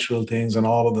the cultural things and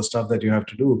all of the stuff that you have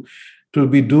to do. To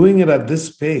be doing it at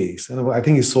this pace, and I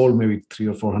think he sold maybe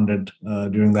 300 or 400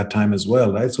 during that time as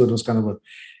well, right? So it was kind of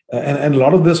and a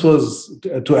lot of this was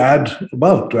to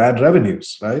add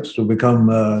revenues, right? To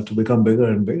become bigger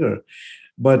and bigger.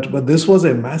 But this was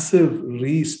a massive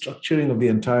restructuring of the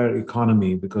entire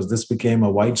economy because this became a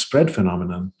widespread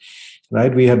phenomenon,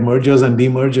 right? We had mergers and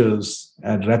demergers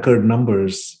at record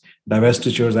numbers,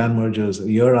 divestitures and mergers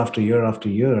year after year after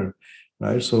year,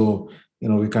 right? So,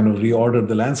 we kind of reordered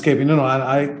the landscape.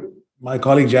 My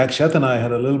colleague Jack Sheth and I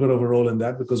had a little bit of a role in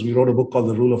that because we wrote a book called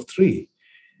The Rule of Three.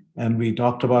 And we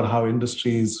talked about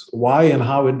why and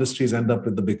how industries end up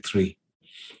with the big three,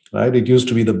 right? It used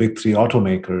to be the big three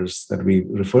automakers that we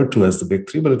referred to as the big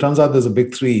three, but it turns out there's a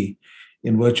big three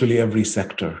in virtually every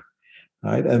sector,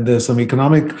 right? And there's some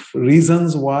economic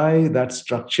reasons why that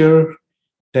structure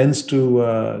tends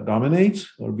to dominate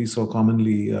or be so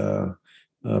commonly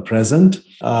present.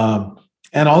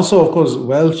 And also, of course,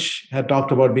 Welch had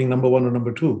talked about being number one or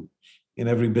number two in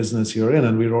every business you're in.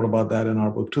 And we wrote about that in our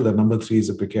book too, that number three is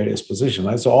a precarious position,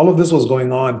 right? So all of this was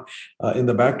going on in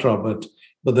the backdrop, but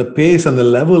the pace and the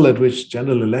level at which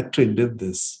General Electric did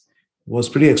this was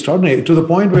pretty extraordinary, to the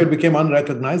point where it became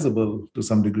unrecognizable to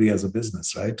some degree as a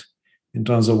business, right? In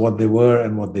terms of what they were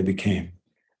and what they became.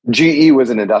 GE was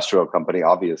an industrial company,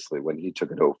 obviously, when he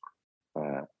took it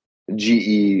over.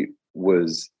 GE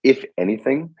was, if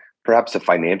anything, perhaps a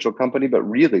financial company, but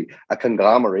really a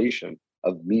conglomeration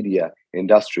of media,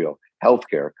 industrial,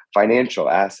 healthcare, financial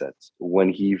assets when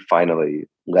he finally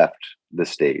left the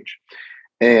stage.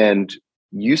 And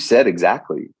you said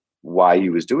exactly why he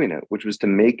was doing it, which was to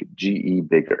make GE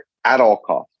bigger at all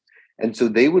costs. And so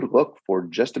they would look for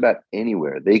just about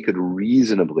anywhere they could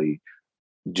reasonably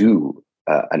do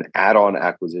an add-on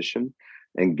acquisition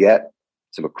and get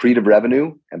some accretive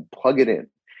revenue and plug it in.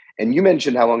 And you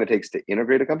mentioned how long it takes to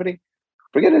integrate a company.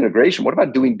 Forget integration. What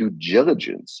about doing due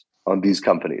diligence on these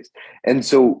companies? And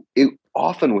so it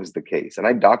often was the case, and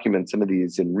I document some of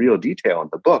these in real detail in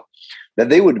the book, that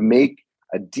they would make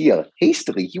a deal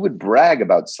hastily. He would brag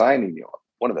about signing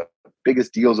one of the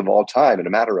biggest deals of all time in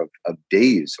a matter of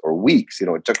days or weeks.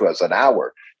 It took us an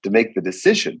hour to make the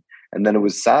decision, and then it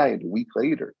was signed a week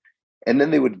later. And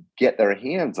then they would get their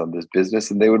hands on this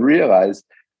business and they would realize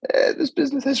this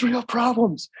business has real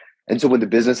problems. And so when the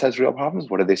business has real problems,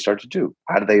 what do they start to do?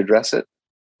 How do they address it?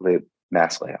 They have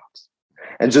mass layoffs.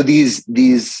 And so these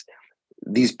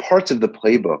parts of the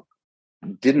playbook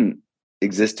didn't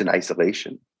exist in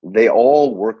isolation. They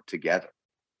all worked together.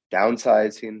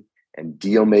 Downsizing and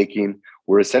deal making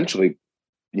were essentially,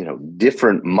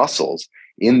 different muscles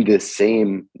in this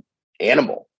same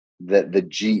animal that the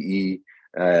GE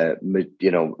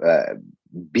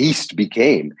beast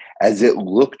became as it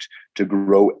looked to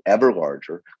grow ever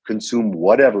larger, consume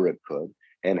whatever it could,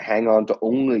 and hang on to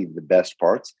only the best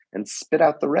parts and spit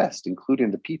out the rest,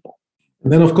 including the people.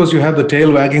 And then, of course, you have the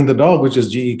tail wagging the dog, which is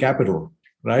GE Capital,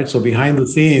 right? So behind the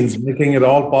scenes, making it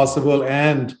all possible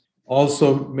and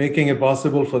also making it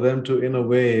possible for them to, in a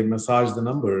way, massage the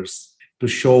numbers to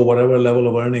show whatever level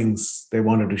of earnings they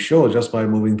wanted to show just by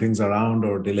moving things around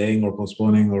or delaying or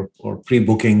postponing or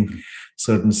pre-booking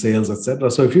certain sales, etc.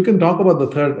 So if you can talk about the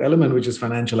third element, which is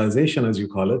financialization, as you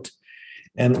call it,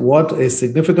 and what a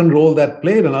significant role that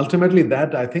played. And ultimately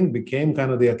that, I think, became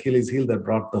kind of the Achilles heel that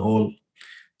brought the whole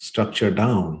structure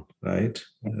down, right?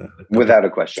 Without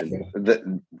a question.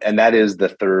 And that is the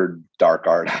third dark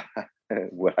art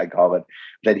what I call it,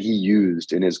 that he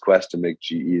used in his quest to make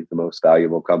GE the most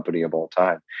valuable company of all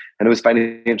time. And it was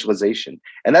financialization.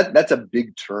 And that's a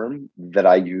big term that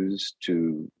I use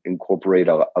to incorporate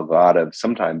a lot of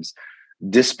sometimes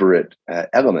disparate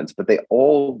elements, but they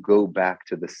all go back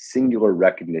to the singular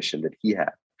recognition that he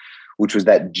had, which was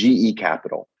that GE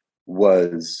Capital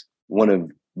was one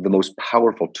of the most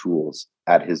powerful tools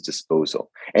at his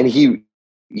disposal. And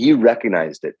he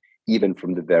recognized it even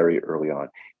from the very early on.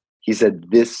 He said,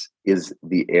 this is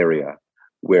the area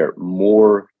where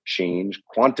more change,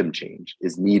 quantum change,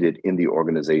 is needed in the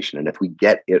organization. And if we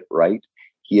get it right,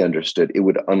 he understood it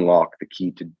would unlock the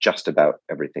key to just about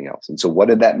everything else. And so what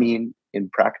did that mean in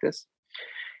practice?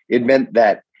 It meant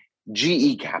that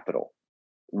GE Capital,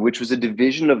 which was a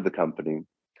division of the company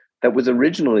that was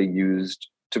originally used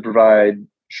to provide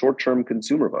short-term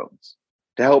consumer loans,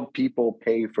 to help people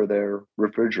pay for their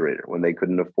refrigerator when they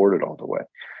couldn't afford it all the way,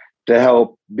 to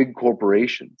help big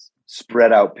corporations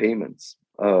spread out payments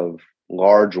of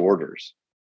large orders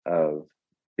of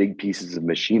big pieces of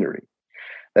machinery,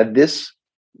 that this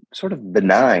sort of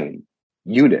benign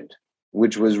unit,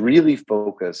 which was really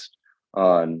focused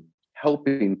on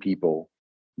helping people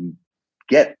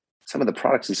get some of the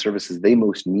products and services they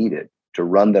most needed to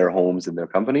run their homes and their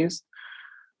companies,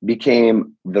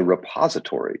 became the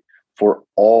repository for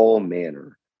all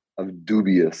manner of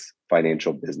dubious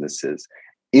financial businesses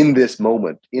in this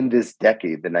moment, in this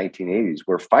decade, the 1980s,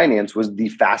 where finance was the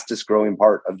fastest growing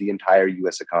part of the entire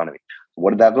US economy.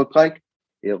 What did that look like?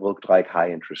 It looked like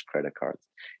high interest credit cards.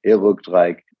 It looked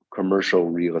like commercial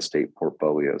real estate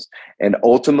portfolios. And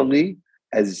ultimately,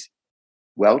 as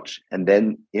Welch and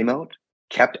then Immelt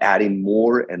kept adding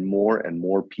more and more and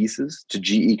more pieces to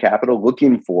GE Capital,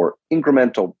 looking for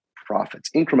incremental profits,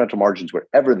 incremental margins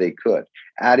wherever they could,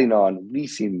 adding on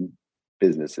leasing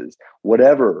businesses,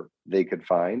 whatever they could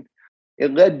find,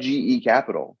 it led GE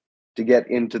Capital to get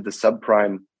into the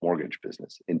subprime mortgage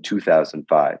business in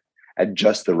 2005 at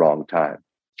just the wrong time.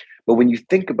 But when you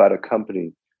think about a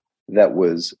company that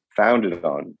was founded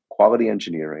on quality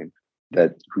engineering,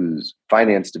 whose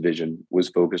finance division was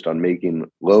focused on making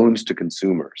loans to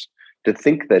consumers, to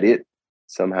think that it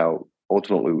somehow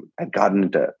ultimately had gotten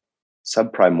into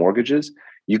subprime mortgages,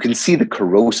 you can see the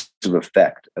corrosive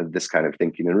effect of this kind of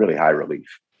thinking in really high relief.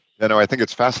 I think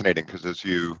it's fascinating because as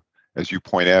you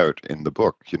point out in the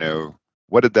book,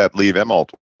 what did that leave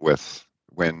Immelt with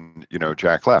when,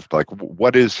 Jack left? Like,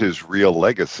 what is his real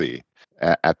legacy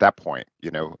at that point,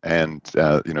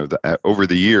 over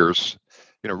the years,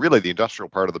 really the industrial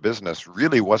part of the business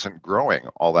really wasn't growing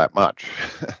all that much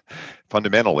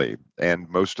fundamentally. And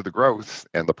most of the growth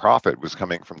and the profit was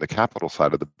coming from the capital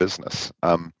side of the business.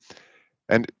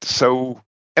 And so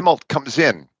Immelt comes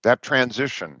in, that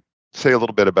transition. Say a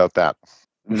little bit about that.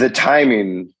 The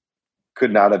timing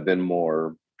could not have been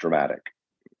more dramatic.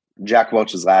 Jack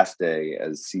Welch's last day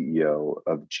as CEO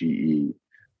of GE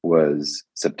was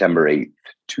September 8th,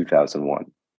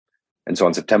 2001. And so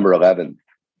on September 11th,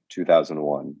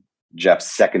 2001,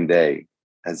 Jeff's second day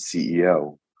as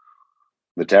CEO,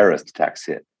 the terrorist attacks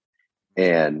hit.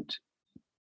 And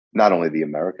not only the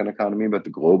American economy, but the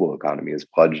global economy is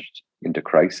plunged into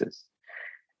crisis.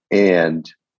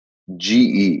 And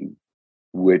GE,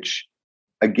 which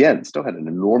again still had an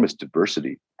enormous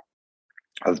diversity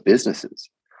of businesses,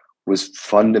 was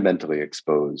fundamentally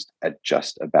exposed at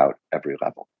just about every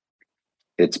level.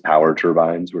 Its power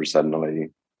turbines were suddenly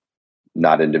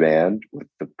not in demand with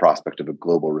the prospect of a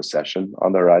global recession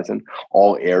on the horizon.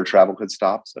 All air travel could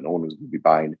stop, so no one was going to be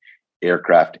buying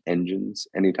aircraft engines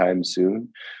anytime soon.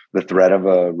 The threat of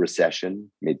a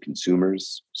recession made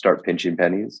consumers start pinching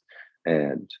pennies,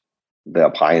 and the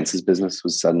appliances business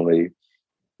was suddenly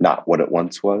not what it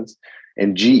once was.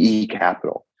 And GE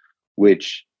Capital,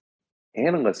 which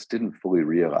analysts didn't fully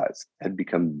realize had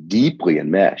become deeply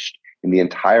enmeshed in the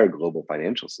entire global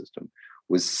financial system,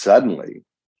 was suddenly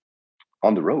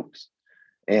on the ropes.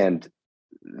 And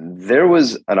there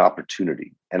was an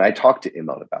opportunity. And I talked to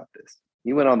Immelt about this.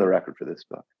 He went on the record for this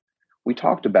book. We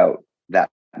talked about that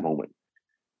moment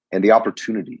and the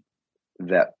opportunity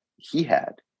that he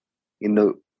had in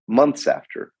the months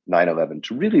after 9/11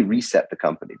 to really reset the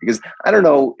company. Because I don't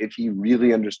know if he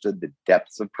really understood the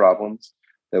depths of problems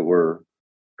that were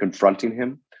confronting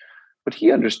him, but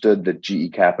he understood that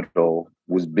GE Capital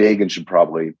was big and should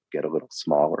probably get a little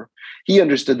smaller. He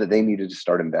understood that they needed to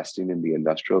start investing in the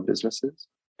industrial businesses.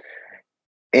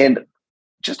 And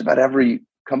just about every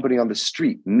company on the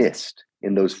street missed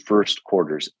in those first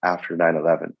quarters after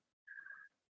 9/11.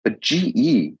 But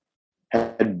GE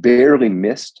had barely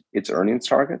missed its earnings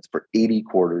targets for 80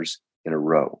 quarters in a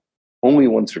row. Only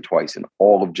once or twice in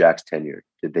all of Jack's tenure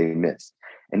did they miss.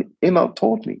 And Immelt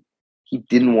told me he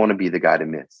didn't want to be the guy to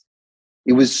miss.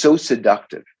 It was so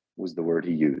seductive, was the word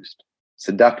he used.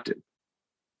 Seductive.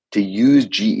 To use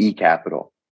GE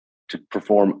Capital to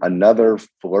perform another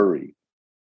flurry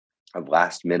of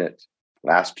last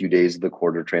few days of the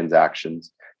quarter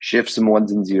transactions, shift some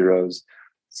ones and zeros,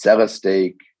 sell a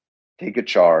stake, take a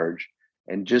charge,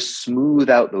 and just smooth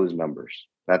out those numbers.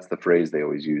 That's the phrase they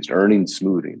always used, earning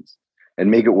smoothings,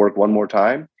 and make it work one more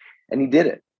time. And he did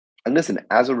it. And listen,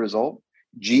 as a result,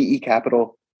 GE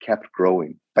Capital kept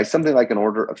growing by something like an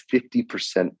order of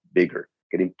 50% bigger,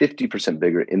 getting 50%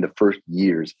 bigger in the first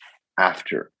years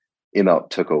after Immelt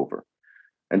took over.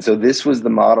 And so this was the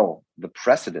model, the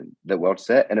precedent that Welch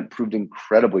set, and it proved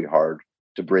incredibly hard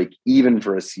to break, even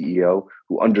for a CEO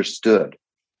who understood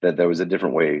that there was a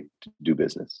different way to do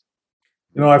business.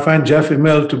 I find Jeff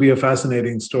Immelt to be a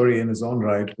fascinating story in his own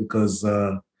right, because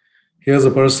here's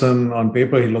a person on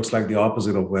paper, he looks like the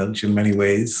opposite of Welch in many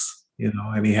ways,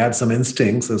 and he had some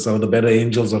instincts, as some of the better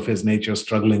angels of his nature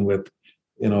struggling with,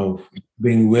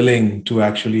 being willing to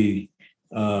actually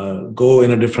go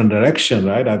in a different direction,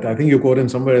 right? I think you quote him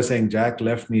somewhere saying, Jack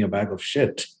left me a bag of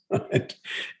shit, right?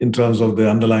 In terms of the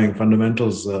underlying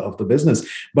fundamentals of the business.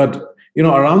 But,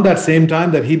 around that same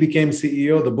time that he became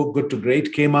CEO, the book Good to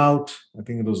Great came out. I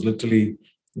think it was literally,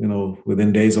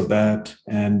 within days of that.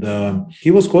 And he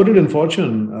was quoted in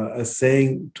Fortune as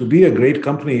saying, to be a great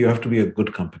company, you have to be a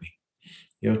good company.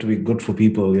 You have to be good for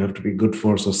people. You have to be good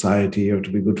for society. You have to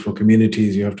be good for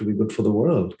communities. You have to be good for the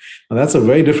world. And that's a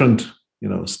very different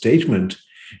statement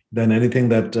than anything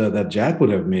that Jack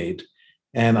would have made.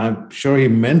 And I'm sure he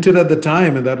meant it at the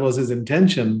time, and that was his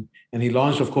intention. And he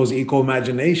launched, of course, Eco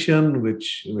Imagination,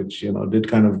 which did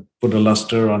kind of put a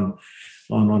luster on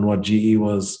what GE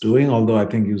was doing, although I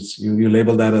think you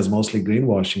labeled that as mostly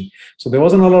greenwashing. So there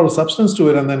wasn't a lot of substance to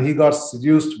it, and then he got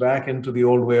seduced back into the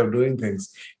old way of doing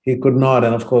things. He could not,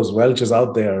 and of course, Welch is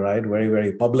out there, right? Very,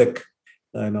 very public,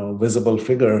 visible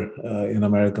figure in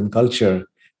American culture.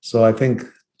 So I think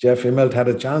Jeff Immelt had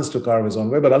a chance to carve his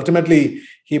own way, but ultimately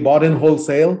he bought in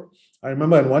wholesale. I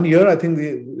remember in 1 year, I think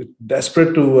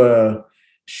desperate to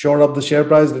shore up the share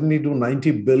price, didn't he do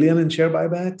 90 billion in share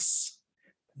buybacks?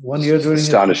 1 year during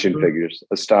astonishing figures.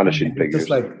 Just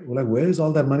like where is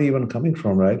all that money even coming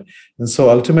from, right? And so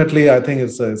ultimately, I think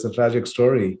it's a tragic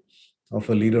story of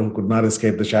a leader who could not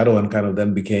escape the shadow and kind of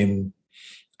then became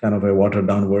kind of a watered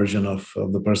down version of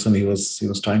the person he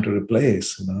was trying to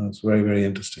replace. It's very, very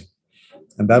interesting.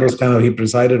 And that was kind of, he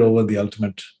presided over the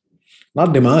ultimate,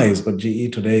 not demise, but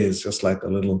GE today is just like a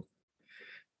little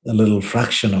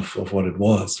fraction of what it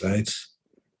was, right?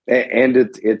 And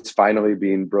it's finally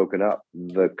being broken up.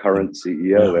 The current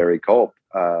CEO, Larry Culp,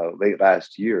 late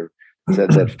last year said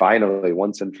that finally,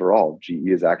 once and for all, GE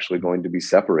is actually going to be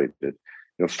separated.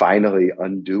 Finally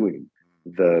undoing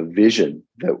the vision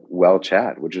that Welch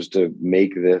had, which is to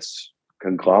make this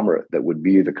conglomerate that would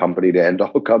be the company to end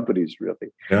all companies,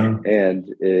 really. Yeah.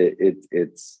 And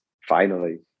it's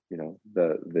finally, the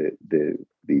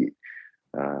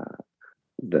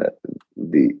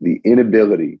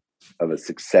inability of a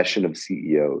succession of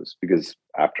CEOs, because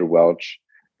after Welch,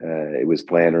 it was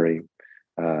Flannery.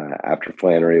 After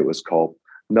Flannery, it was Culp.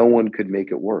 No one could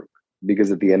make it work,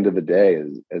 because at the end of the day,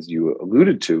 as you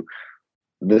alluded to,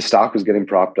 the stock was getting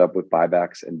propped up with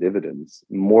buybacks and dividends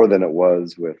more than it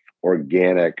was with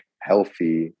organic,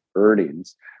 healthy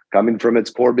earnings coming from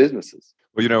its core businesses.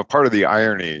 Well, part of the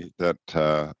irony that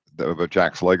about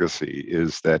Jack's legacy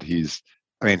is that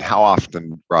how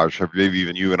often, Raj, have maybe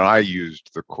even you and I used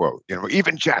the quote,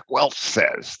 even Jack Welch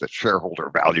says that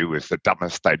shareholder value is the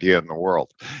dumbest idea in the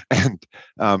world. And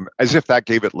as if that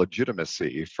gave it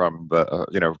legitimacy from the,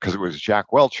 because it was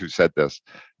Jack Welch who said this.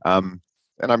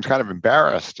 And I'm kind of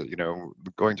embarrassed,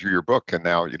 going through your book and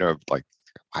now,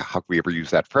 how could we ever use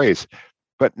that phrase?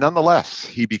 But nonetheless,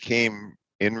 he became,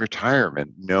 in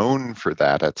retirement, known for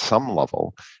that at some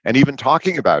level, and even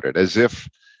talking about it as if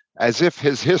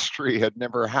his history had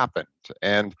never happened.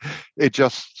 And it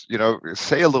just,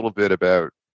 say a little bit about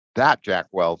that Jack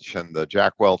Welch and the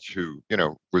Jack Welch who,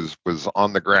 was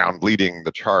on the ground leading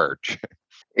the charge.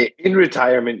 In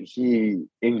retirement, he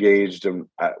engaged in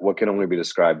what can only be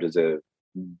described as a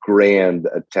grand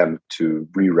attempt to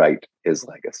rewrite his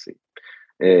legacy.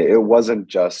 It wasn't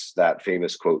just that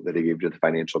famous quote that he gave to the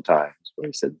Financial Times, where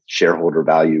he said, shareholder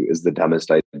value is the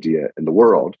dumbest idea in the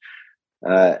world.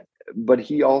 But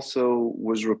he also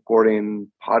was recording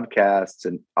podcasts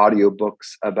and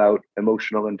audiobooks about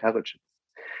emotional intelligence.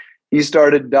 He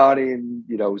started donning,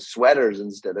 sweaters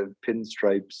instead of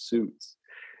pinstripe suits.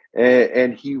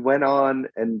 And he went on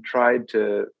and tried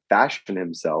to fashion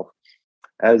himself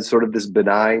as sort of this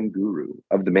benign guru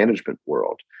of the management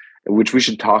world, which we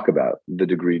should talk about the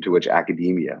degree to which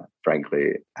academia,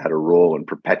 frankly, had a role in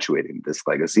perpetuating this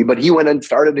legacy. But he went and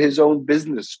started his own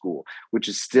business school, which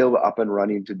is still up and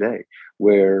running today,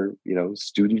 where,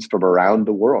 students from around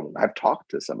the world, I've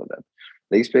talked to some of them,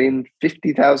 they spend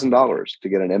 $50,000 to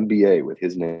get an MBA with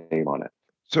his name on it.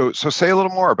 So say a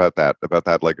little more about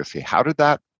that legacy. How did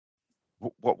that,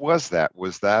 what was that?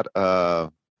 Was that,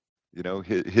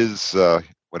 his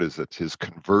what is it? His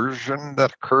conversion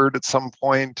that occurred at some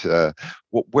point?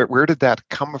 Where did that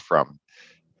come from?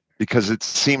 Because it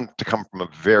seemed to come from a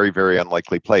very, very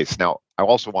unlikely place. Now, I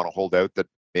also want to hold out that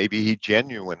maybe he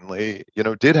genuinely,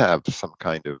 did have some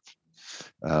kind of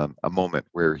a moment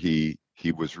where he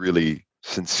was really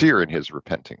sincere in his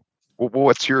repenting.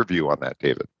 What's your view on that,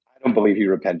 David? I don't believe he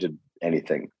repented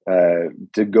anything.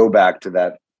 To go back to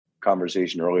that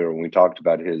conversation earlier when we talked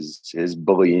about his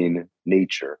bullying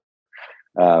nature,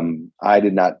 I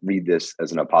did not read this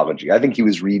as an apology. I think he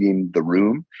was reading the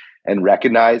room and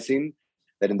recognizing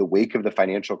that in the wake of the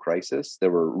financial crisis,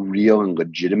 there were real and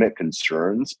legitimate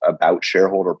concerns about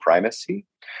shareholder primacy.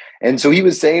 And so he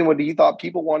was saying what he thought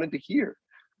people wanted to hear.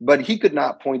 But he could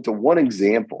not point to one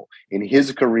example in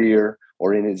his career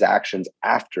or in his actions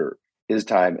after his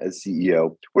time as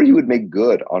CEO where he would make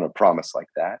good on a promise like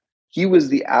that. He was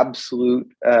the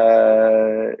absolute,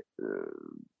 the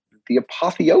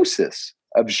apotheosis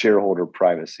of shareholder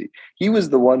primacy. He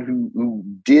was the one who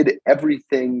did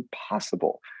everything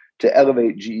possible to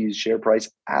elevate GE's share price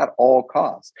at all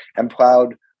costs and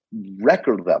plowed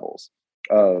record levels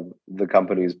of the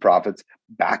company's profits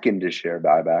back into share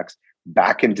buybacks,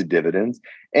 back into dividends,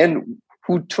 and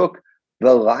who took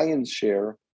the lion's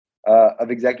share of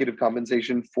executive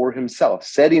compensation for himself,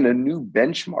 setting a new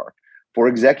benchmark for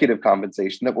executive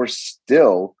compensation that we're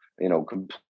still,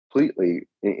 completely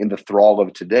in the thrall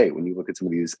of today. When you look at some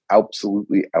of these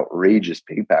absolutely outrageous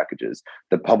pay packages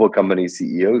that public company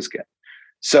CEOs get.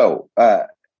 So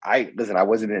I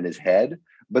wasn't in his head,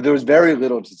 but there was very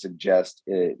little to suggest,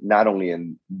 not only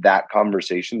in that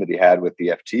conversation that he had with the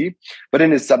FT, but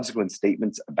in his subsequent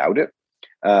statements about it,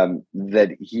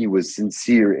 that he was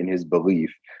sincere in his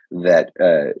belief that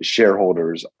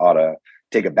shareholders ought to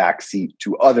take a back seat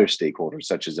to other stakeholders,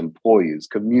 such as employees,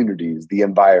 communities, the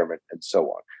environment, and so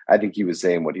on. I think he was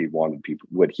saying what he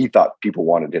thought people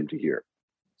wanted him to hear.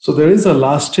 So there is a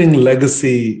lasting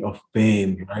legacy of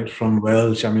pain, right, from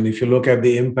Welch. I mean, if you look at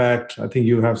the impact, I think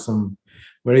you have some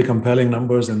very compelling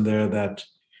numbers in there that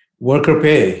worker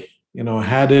pay,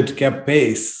 had it kept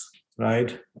pace,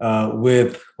 right,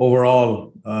 with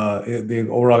overall the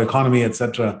overall economy, et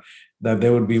cetera, that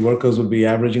workers would be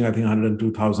averaging, I think,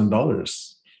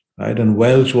 $102,000, right? And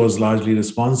Welch was largely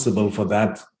responsible for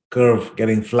that curve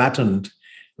getting flattened,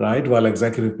 right, while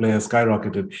executive pay has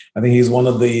skyrocketed. I think he's one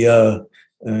of the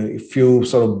few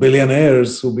sort of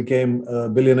billionaires who became a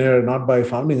billionaire not by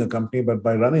founding a company, but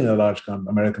by running a large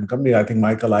American company. I think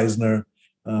Michael Eisner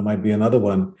might be another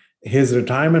one. His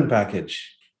retirement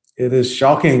package, it is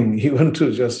shocking even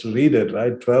to just read it,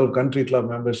 right? 12 country club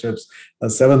memberships, a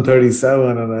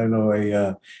 737, and I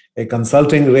know a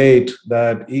consulting rate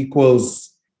that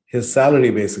equals his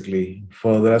salary basically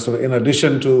for the rest of it, in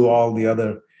addition to all the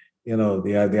other,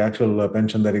 the actual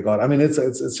pension that he got. I mean, it's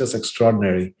just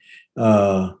extraordinary.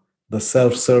 The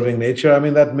self-serving nature. I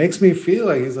mean, that makes me feel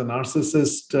like he's a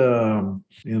narcissist,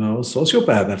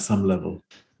 sociopath at some level.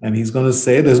 And he's going to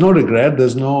say there's no regret,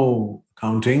 there's no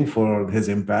counting for his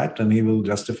impact, and he will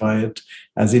justify it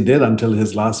as he did until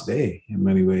his last day in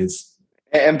many ways.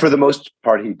 And for the most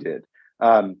part, he did.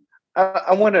 I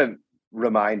want to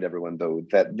remind everyone, though,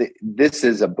 that this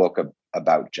is a book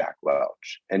about Jack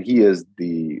Welch, and he is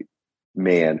the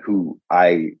man who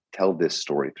I tell this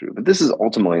story through. But this is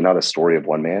ultimately not a story of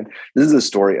one man. This is a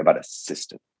story about a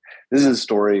system. This is a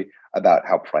story about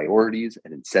how priorities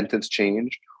and incentives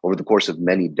changed over the course of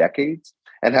many decades,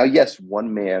 and how, yes,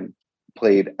 one man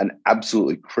played an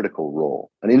absolutely critical role,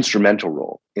 an instrumental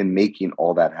role in making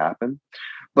all that happen.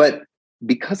 But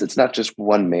because it's not just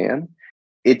one man,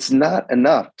 it's not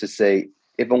enough to say,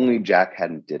 if only Jack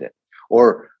hadn't did it,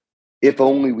 or if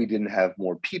only we didn't have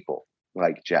more people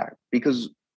like Jack. Because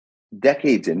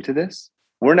decades into this,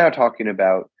 we're now talking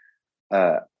about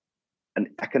an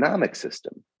economic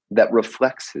system that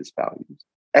reflects his values,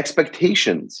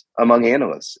 expectations among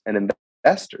analysts and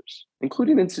investors,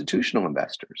 including institutional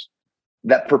investors,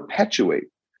 that perpetuate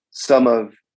some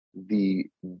of the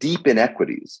deep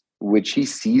inequities which he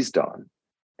seized on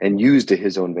and used to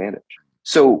his own advantage.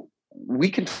 So we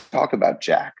can talk about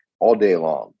Jack all day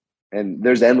long, and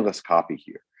there's endless copy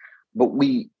here. But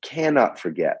we cannot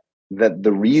forget that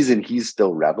the reason he's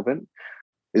still relevant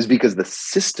is because the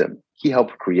system he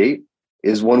helped create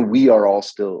is one we are all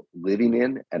still living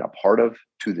in and a part of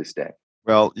to this day.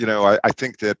 Well, I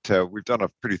think that we've done a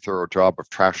pretty thorough job of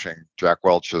trashing Jack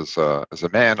Welch as a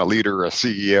man, a leader, a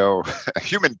CEO, a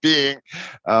human being,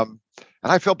 and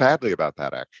I feel badly about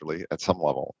that actually at some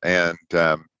level. And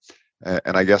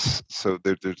I guess so.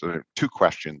 There's two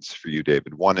questions for you,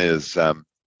 David. One is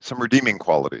some redeeming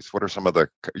qualities. What are some of the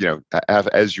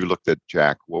as you looked at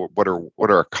Jack? What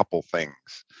are a couple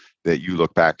things that you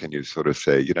look back and you sort of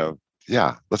say,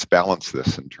 yeah, let's balance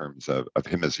this in terms of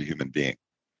him as a human being.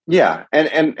 Yeah,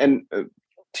 and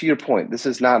to your point, this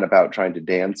is not about trying to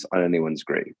dance on anyone's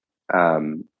grave.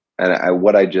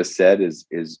 What I just said is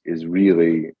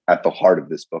really at the heart of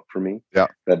this book for me. Yeah,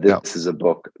 that this is a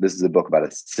book. This is a book about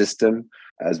a system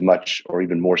as much, or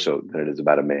even more so, than it is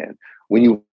about a man. When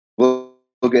you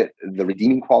look at the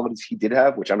redeeming qualities he did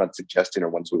have, which I'm not suggesting are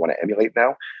ones we want to emulate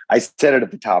now. I said it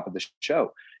at the top of the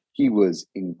show. He was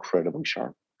incredibly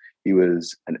sharp. He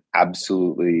was an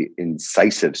absolutely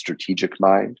incisive, strategic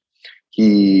mind.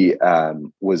 He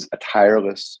was a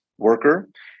tireless worker.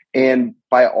 And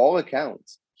by all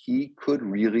accounts, he could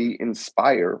really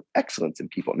inspire excellence in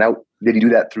people. Now, did he do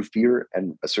that through fear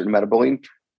and a certain amount of bullying?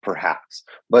 Perhaps.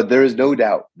 But there is no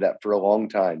doubt that for a long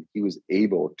time, he was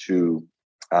able to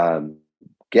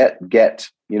get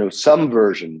some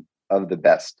version of the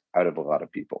best out of a lot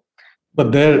of people.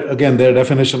 But their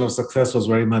definition of success was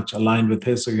very much aligned with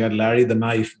his. So you had Larry the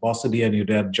Knife, Bossidy, and you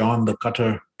had John the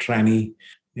Cutter, Tranny,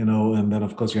 and then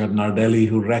of course you had Nardelli,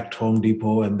 who wrecked Home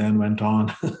Depot and then went on.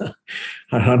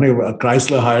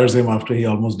 Chrysler hires him after he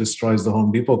almost destroys the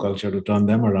Home Depot culture to turn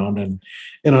them around. And,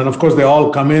 and of course they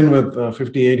all come in with a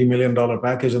 $50-80 million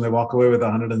package and they walk away with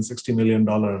 $160 million,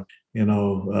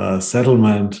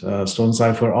 settlement, Stone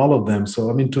Cipher, all of them. So,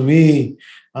 I mean, to me,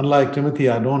 unlike Timothy,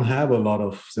 I don't have a lot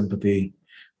of sympathy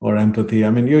or empathy.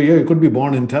 I mean, you could be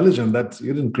born intelligent.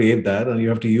 You didn't create that, and you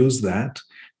have to use that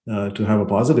to have a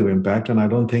positive impact. And I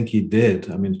don't think he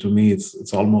did. I mean, to me,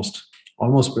 it's almost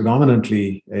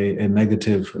predominantly a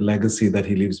negative legacy that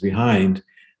he leaves behind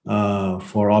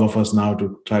for all of us now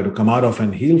to try to come out of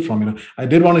and heal from. I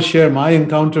did want to share my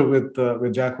encounter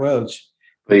with Jack Welch.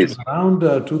 Please. Around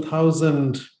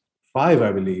 2005,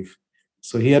 I believe.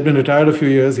 So he had been retired a few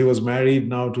years. He was married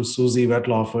now to Susie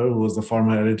Wetlaufer, who was the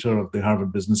former editor of the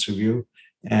Harvard Business Review.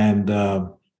 And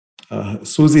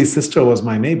Susie's sister was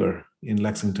my neighbor in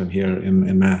Lexington here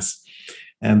in Mass.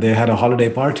 And they had a holiday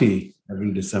party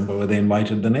every December where they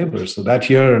invited the neighbors. So that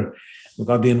year, we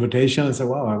got the invitation and said,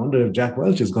 wow, I wonder if Jack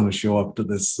Welch is going to show up to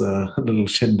this little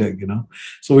shindig,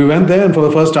 So we went there, and for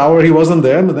the first hour, he wasn't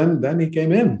there, but then he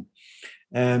came in.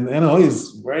 And,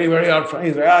 he's very, very upfront.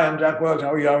 He's like, hi, I'm Jack Welch.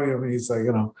 How are you? I mean, he's like,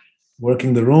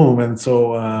 working the room. And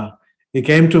so he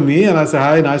came to me and I said,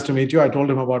 hi, nice to meet you. I told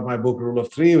him about my book, Rule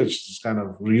of Three, which is kind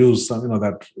of reuse,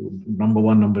 that number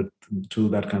one, number two,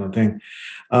 that kind of thing.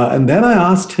 And then I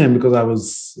asked him, because I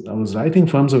was writing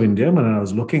Firms of Endearment and I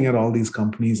was looking at all these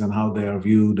companies and how they are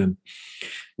viewed. And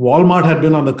Walmart had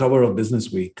been on the cover of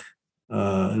Business Week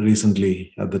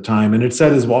recently at the time. And it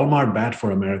said, is Walmart bad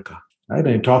for America? Right?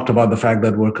 And he talked about the fact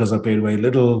that workers are paid very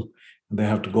little. They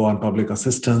have to go on public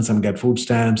assistance and get food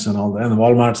stamps and all that. And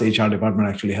Walmart's HR department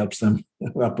actually helps them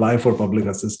apply for public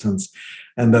assistance,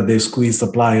 and that they squeeze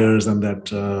suppliers, and that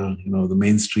the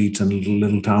main streets and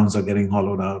little towns are getting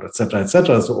hollowed out, et cetera, et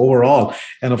cetera. So overall,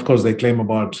 and of course they claim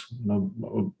about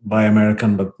buy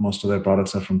American, but most of their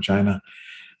products are from China.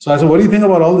 So I said, what do you think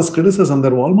about all this criticism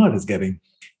that Walmart is getting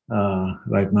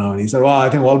right now? And he said, well, I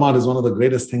think Walmart is one of the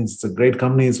greatest things. It's a great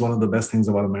company. It's one of the best things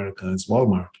about America. It's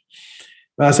Walmart.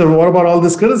 And I said, well, what about all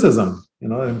this criticism?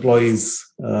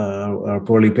 Employees are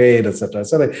poorly paid, et cetera, et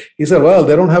cetera. He said, well,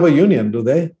 they don't have a union, do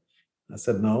they? I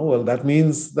said, no. Well, that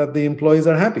means that the employees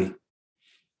are happy,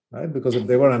 right? Because if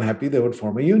they were unhappy, they would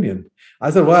form a union.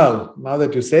 I said, well, now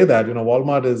that you say that,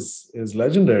 Walmart is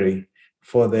legendary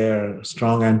for their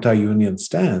strong anti-union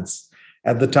stance.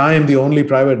 At the time, the only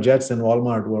private jets in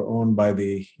Walmart were owned by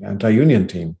the anti-union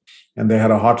team. And they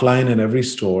had a hotline in every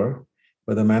store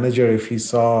where the manager, if he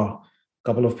saw a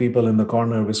couple of people in the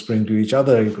corner whispering to each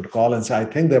other, he could call and say, I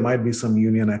think there might be some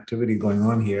union activity going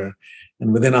on here.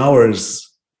 And within hours,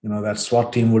 that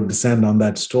SWAT team would descend on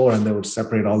that store and they would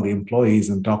separate all the employees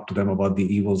and talk to them about the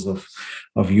evils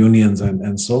of unions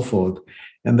and so forth.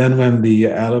 And then when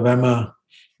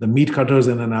the meat cutters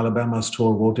in an Alabama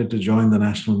store voted to join the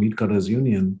National Meat Cutters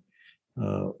Union,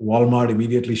 Walmart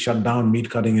immediately shut down meat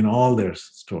cutting in all their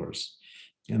stores.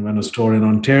 And when a store in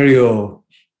Ontario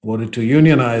voted to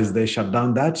unionize, they shut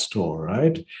down that store,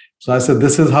 right? So I said,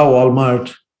 this is how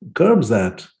Walmart curbs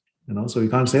that, so you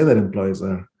can't say that employees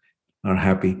are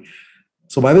happy.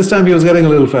 So by this time, he was getting a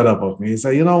little fed up of me. He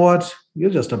said, you know what?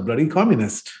 You're just a bloody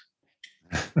communist.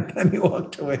 And he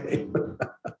walked away.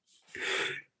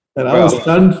 And I was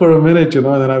stunned for a minute, and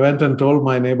then I went and told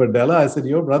my neighbor Della, I said,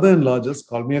 your brother-in-law just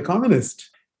called me a communist.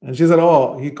 And she said,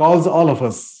 oh, he calls all of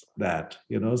us that,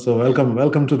 so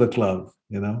welcome to the club,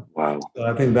 Wow. So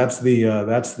I think that's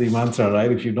the mantra,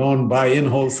 right? If you don't buy in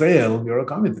wholesale, you're a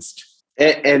communist.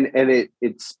 And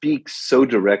it speaks so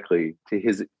directly to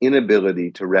his inability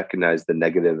to recognize the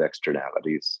negative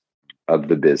externalities of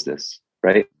the business,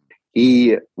 right?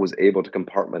 He was able to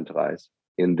compartmentalize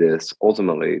in this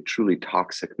ultimately truly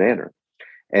toxic manner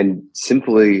and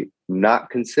simply not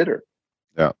consider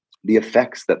the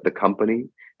effects that the company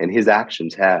and his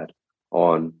actions had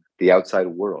on the outside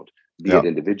world, be it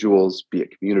individuals, be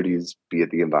it communities, be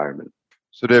it the environment.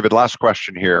 So David, last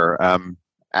question here.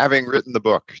 Having written the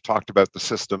book, talked about the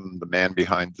system, the man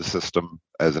behind the system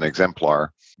as an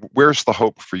exemplar, where's the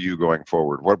hope for you going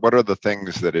forward? What are the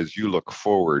things that as you look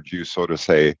forward, you sort of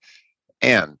say,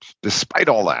 and despite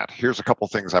all that, here's a couple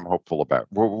things I'm hopeful about.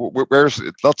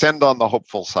 Let's end on the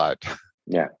hopeful side.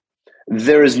 Yeah.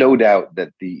 There is no doubt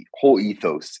that the whole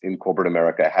ethos in corporate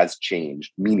America has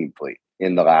changed meaningfully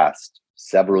in the last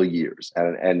several years.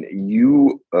 And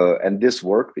you and this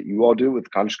work that you all do with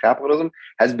conscious capitalism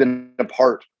has been a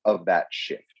part of that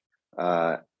shift.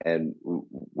 And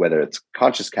whether it's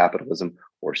conscious capitalism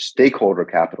or stakeholder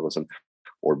capitalism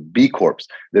or B Corps,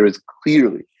 there is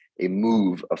clearly a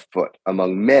move afoot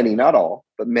among many, not all,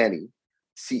 but many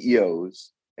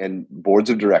CEOs and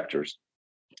boards of directors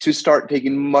to start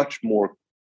taking much more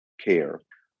care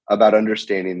about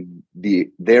understanding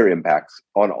their impacts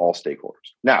on all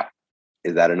stakeholders. Now,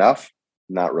 is that enough?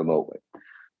 Not remotely.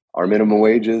 Are minimum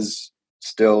wages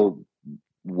still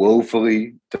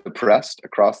woefully depressed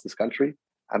across this country?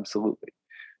 Absolutely.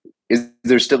 Is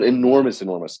there still enormous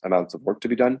amounts of work to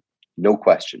be done? No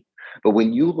question. But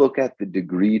when you look at the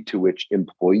degree to which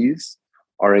employees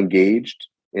are engaged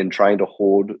in trying to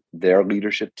hold their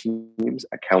leadership teams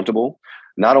accountable,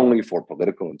 not only for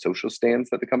political and social stands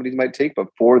that the companies might take, but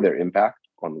for their impact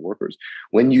on the workers,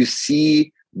 when you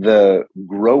see the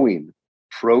growing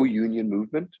pro-union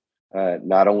movement,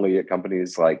 not only at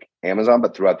companies like Amazon,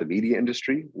 but throughout the media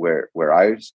industry, where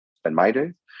I spend my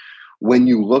days, when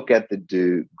you look at the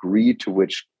degree to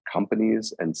which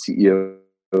companies and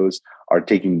CEOs are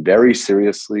taking very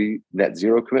seriously net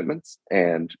zero commitments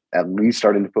and at least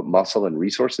starting to put muscle and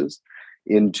resources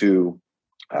into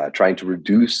trying to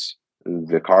reduce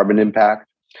the carbon impact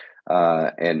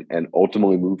and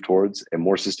ultimately move towards a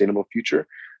more sustainable future,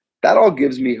 that all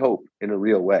gives me hope in a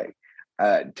real way.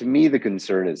 To me, the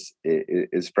concern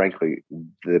is frankly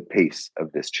the pace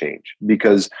of this change,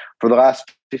 because for the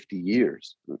last 50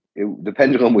 years, the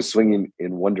pendulum was swinging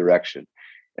in one direction,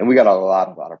 and we got a lot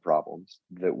of problems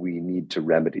that we need to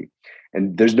remedy.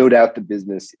 And there's no doubt the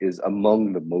business is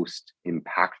among the most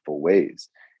impactful ways,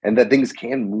 and that things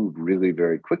can move really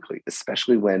very quickly,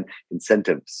 especially when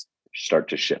incentives start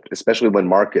to shift, especially when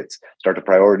markets start to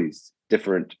prioritize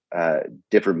different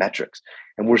metrics.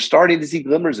 And we're starting to see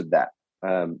glimmers of that.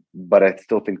 But I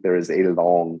still think there is a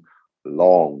long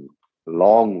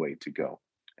way to go.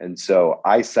 And so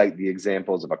I cite the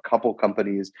examples of a couple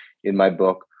companies in my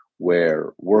book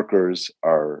where workers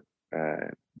are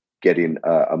getting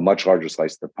a much larger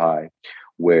slice of the pie,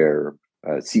 where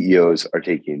CEOs are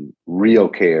taking real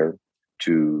care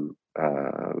to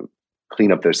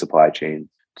clean up their supply chain,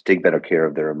 to take better care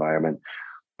of their environment.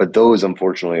 But those,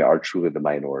 unfortunately, are truly the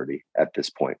minority at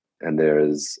this point. And there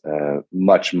is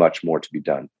much more to be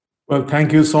done. Well,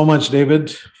 thank you so much, David,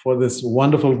 for this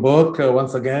wonderful book.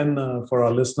 Once again, for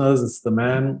our listeners, it's The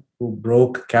Man Who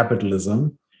Broke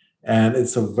Capitalism. And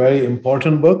it's a very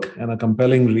important book and a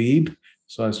compelling read.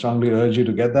 So I strongly urge you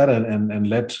to get that and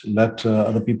let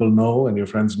other people know and your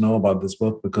friends know about this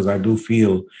book, because I do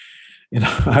feel,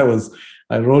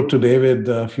 I wrote to David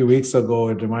a few weeks ago.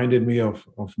 It reminded me of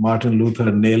Martin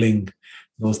Luther nailing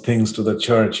those things to the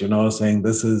church, saying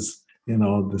this is,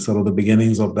 the sort of the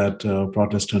beginnings of that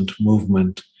Protestant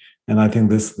movement. And I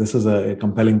think this is a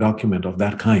compelling document of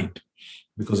that kind,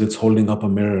 because it's holding up a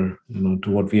mirror,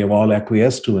 to what we have all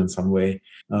acquiesced to in some way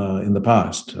in the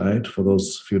past, right, for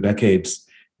those few decades,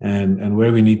 and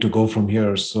where we need to go from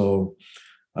here. So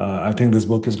I think this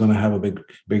book is going to have a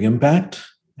big impact,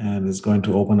 and it's going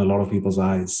to open a lot of people's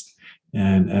eyes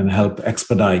and help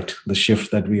expedite the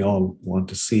shift that we all want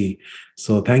to see.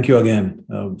 So thank you again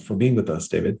for being with us,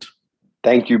 David.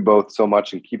 Thank you both so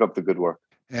much, and keep up the good work.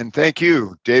 And thank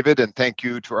you, David, and thank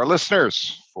you to our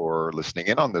listeners for listening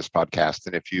in on this podcast.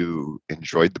 And if you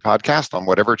enjoyed the podcast on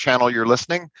whatever channel you're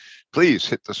listening, please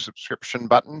hit the subscription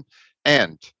button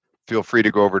and feel free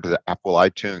to go over to the Apple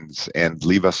iTunes and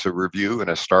leave us a review and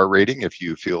a star rating if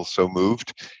you feel so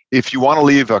moved. If you want to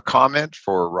leave a comment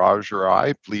for Raj or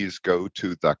I, please go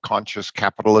to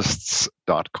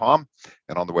theconsciouscapitalists.com.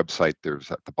 And on the website,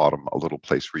 there's at the bottom a little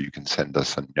place where you can send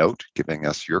us a note giving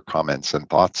us your comments and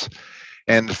thoughts.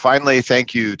 And finally,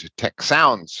 thank you to Tech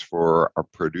Sounds for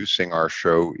producing our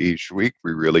show each week.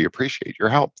 We really appreciate your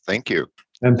help. Thank you.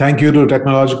 And thank you to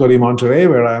Tecnológico de Monterrey,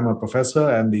 where I am a professor,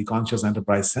 and the Conscious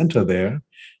Enterprise Center there,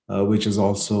 which is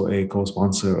also a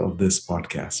co-sponsor of this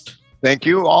podcast. Thank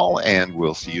you all, and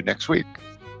we'll see you next week.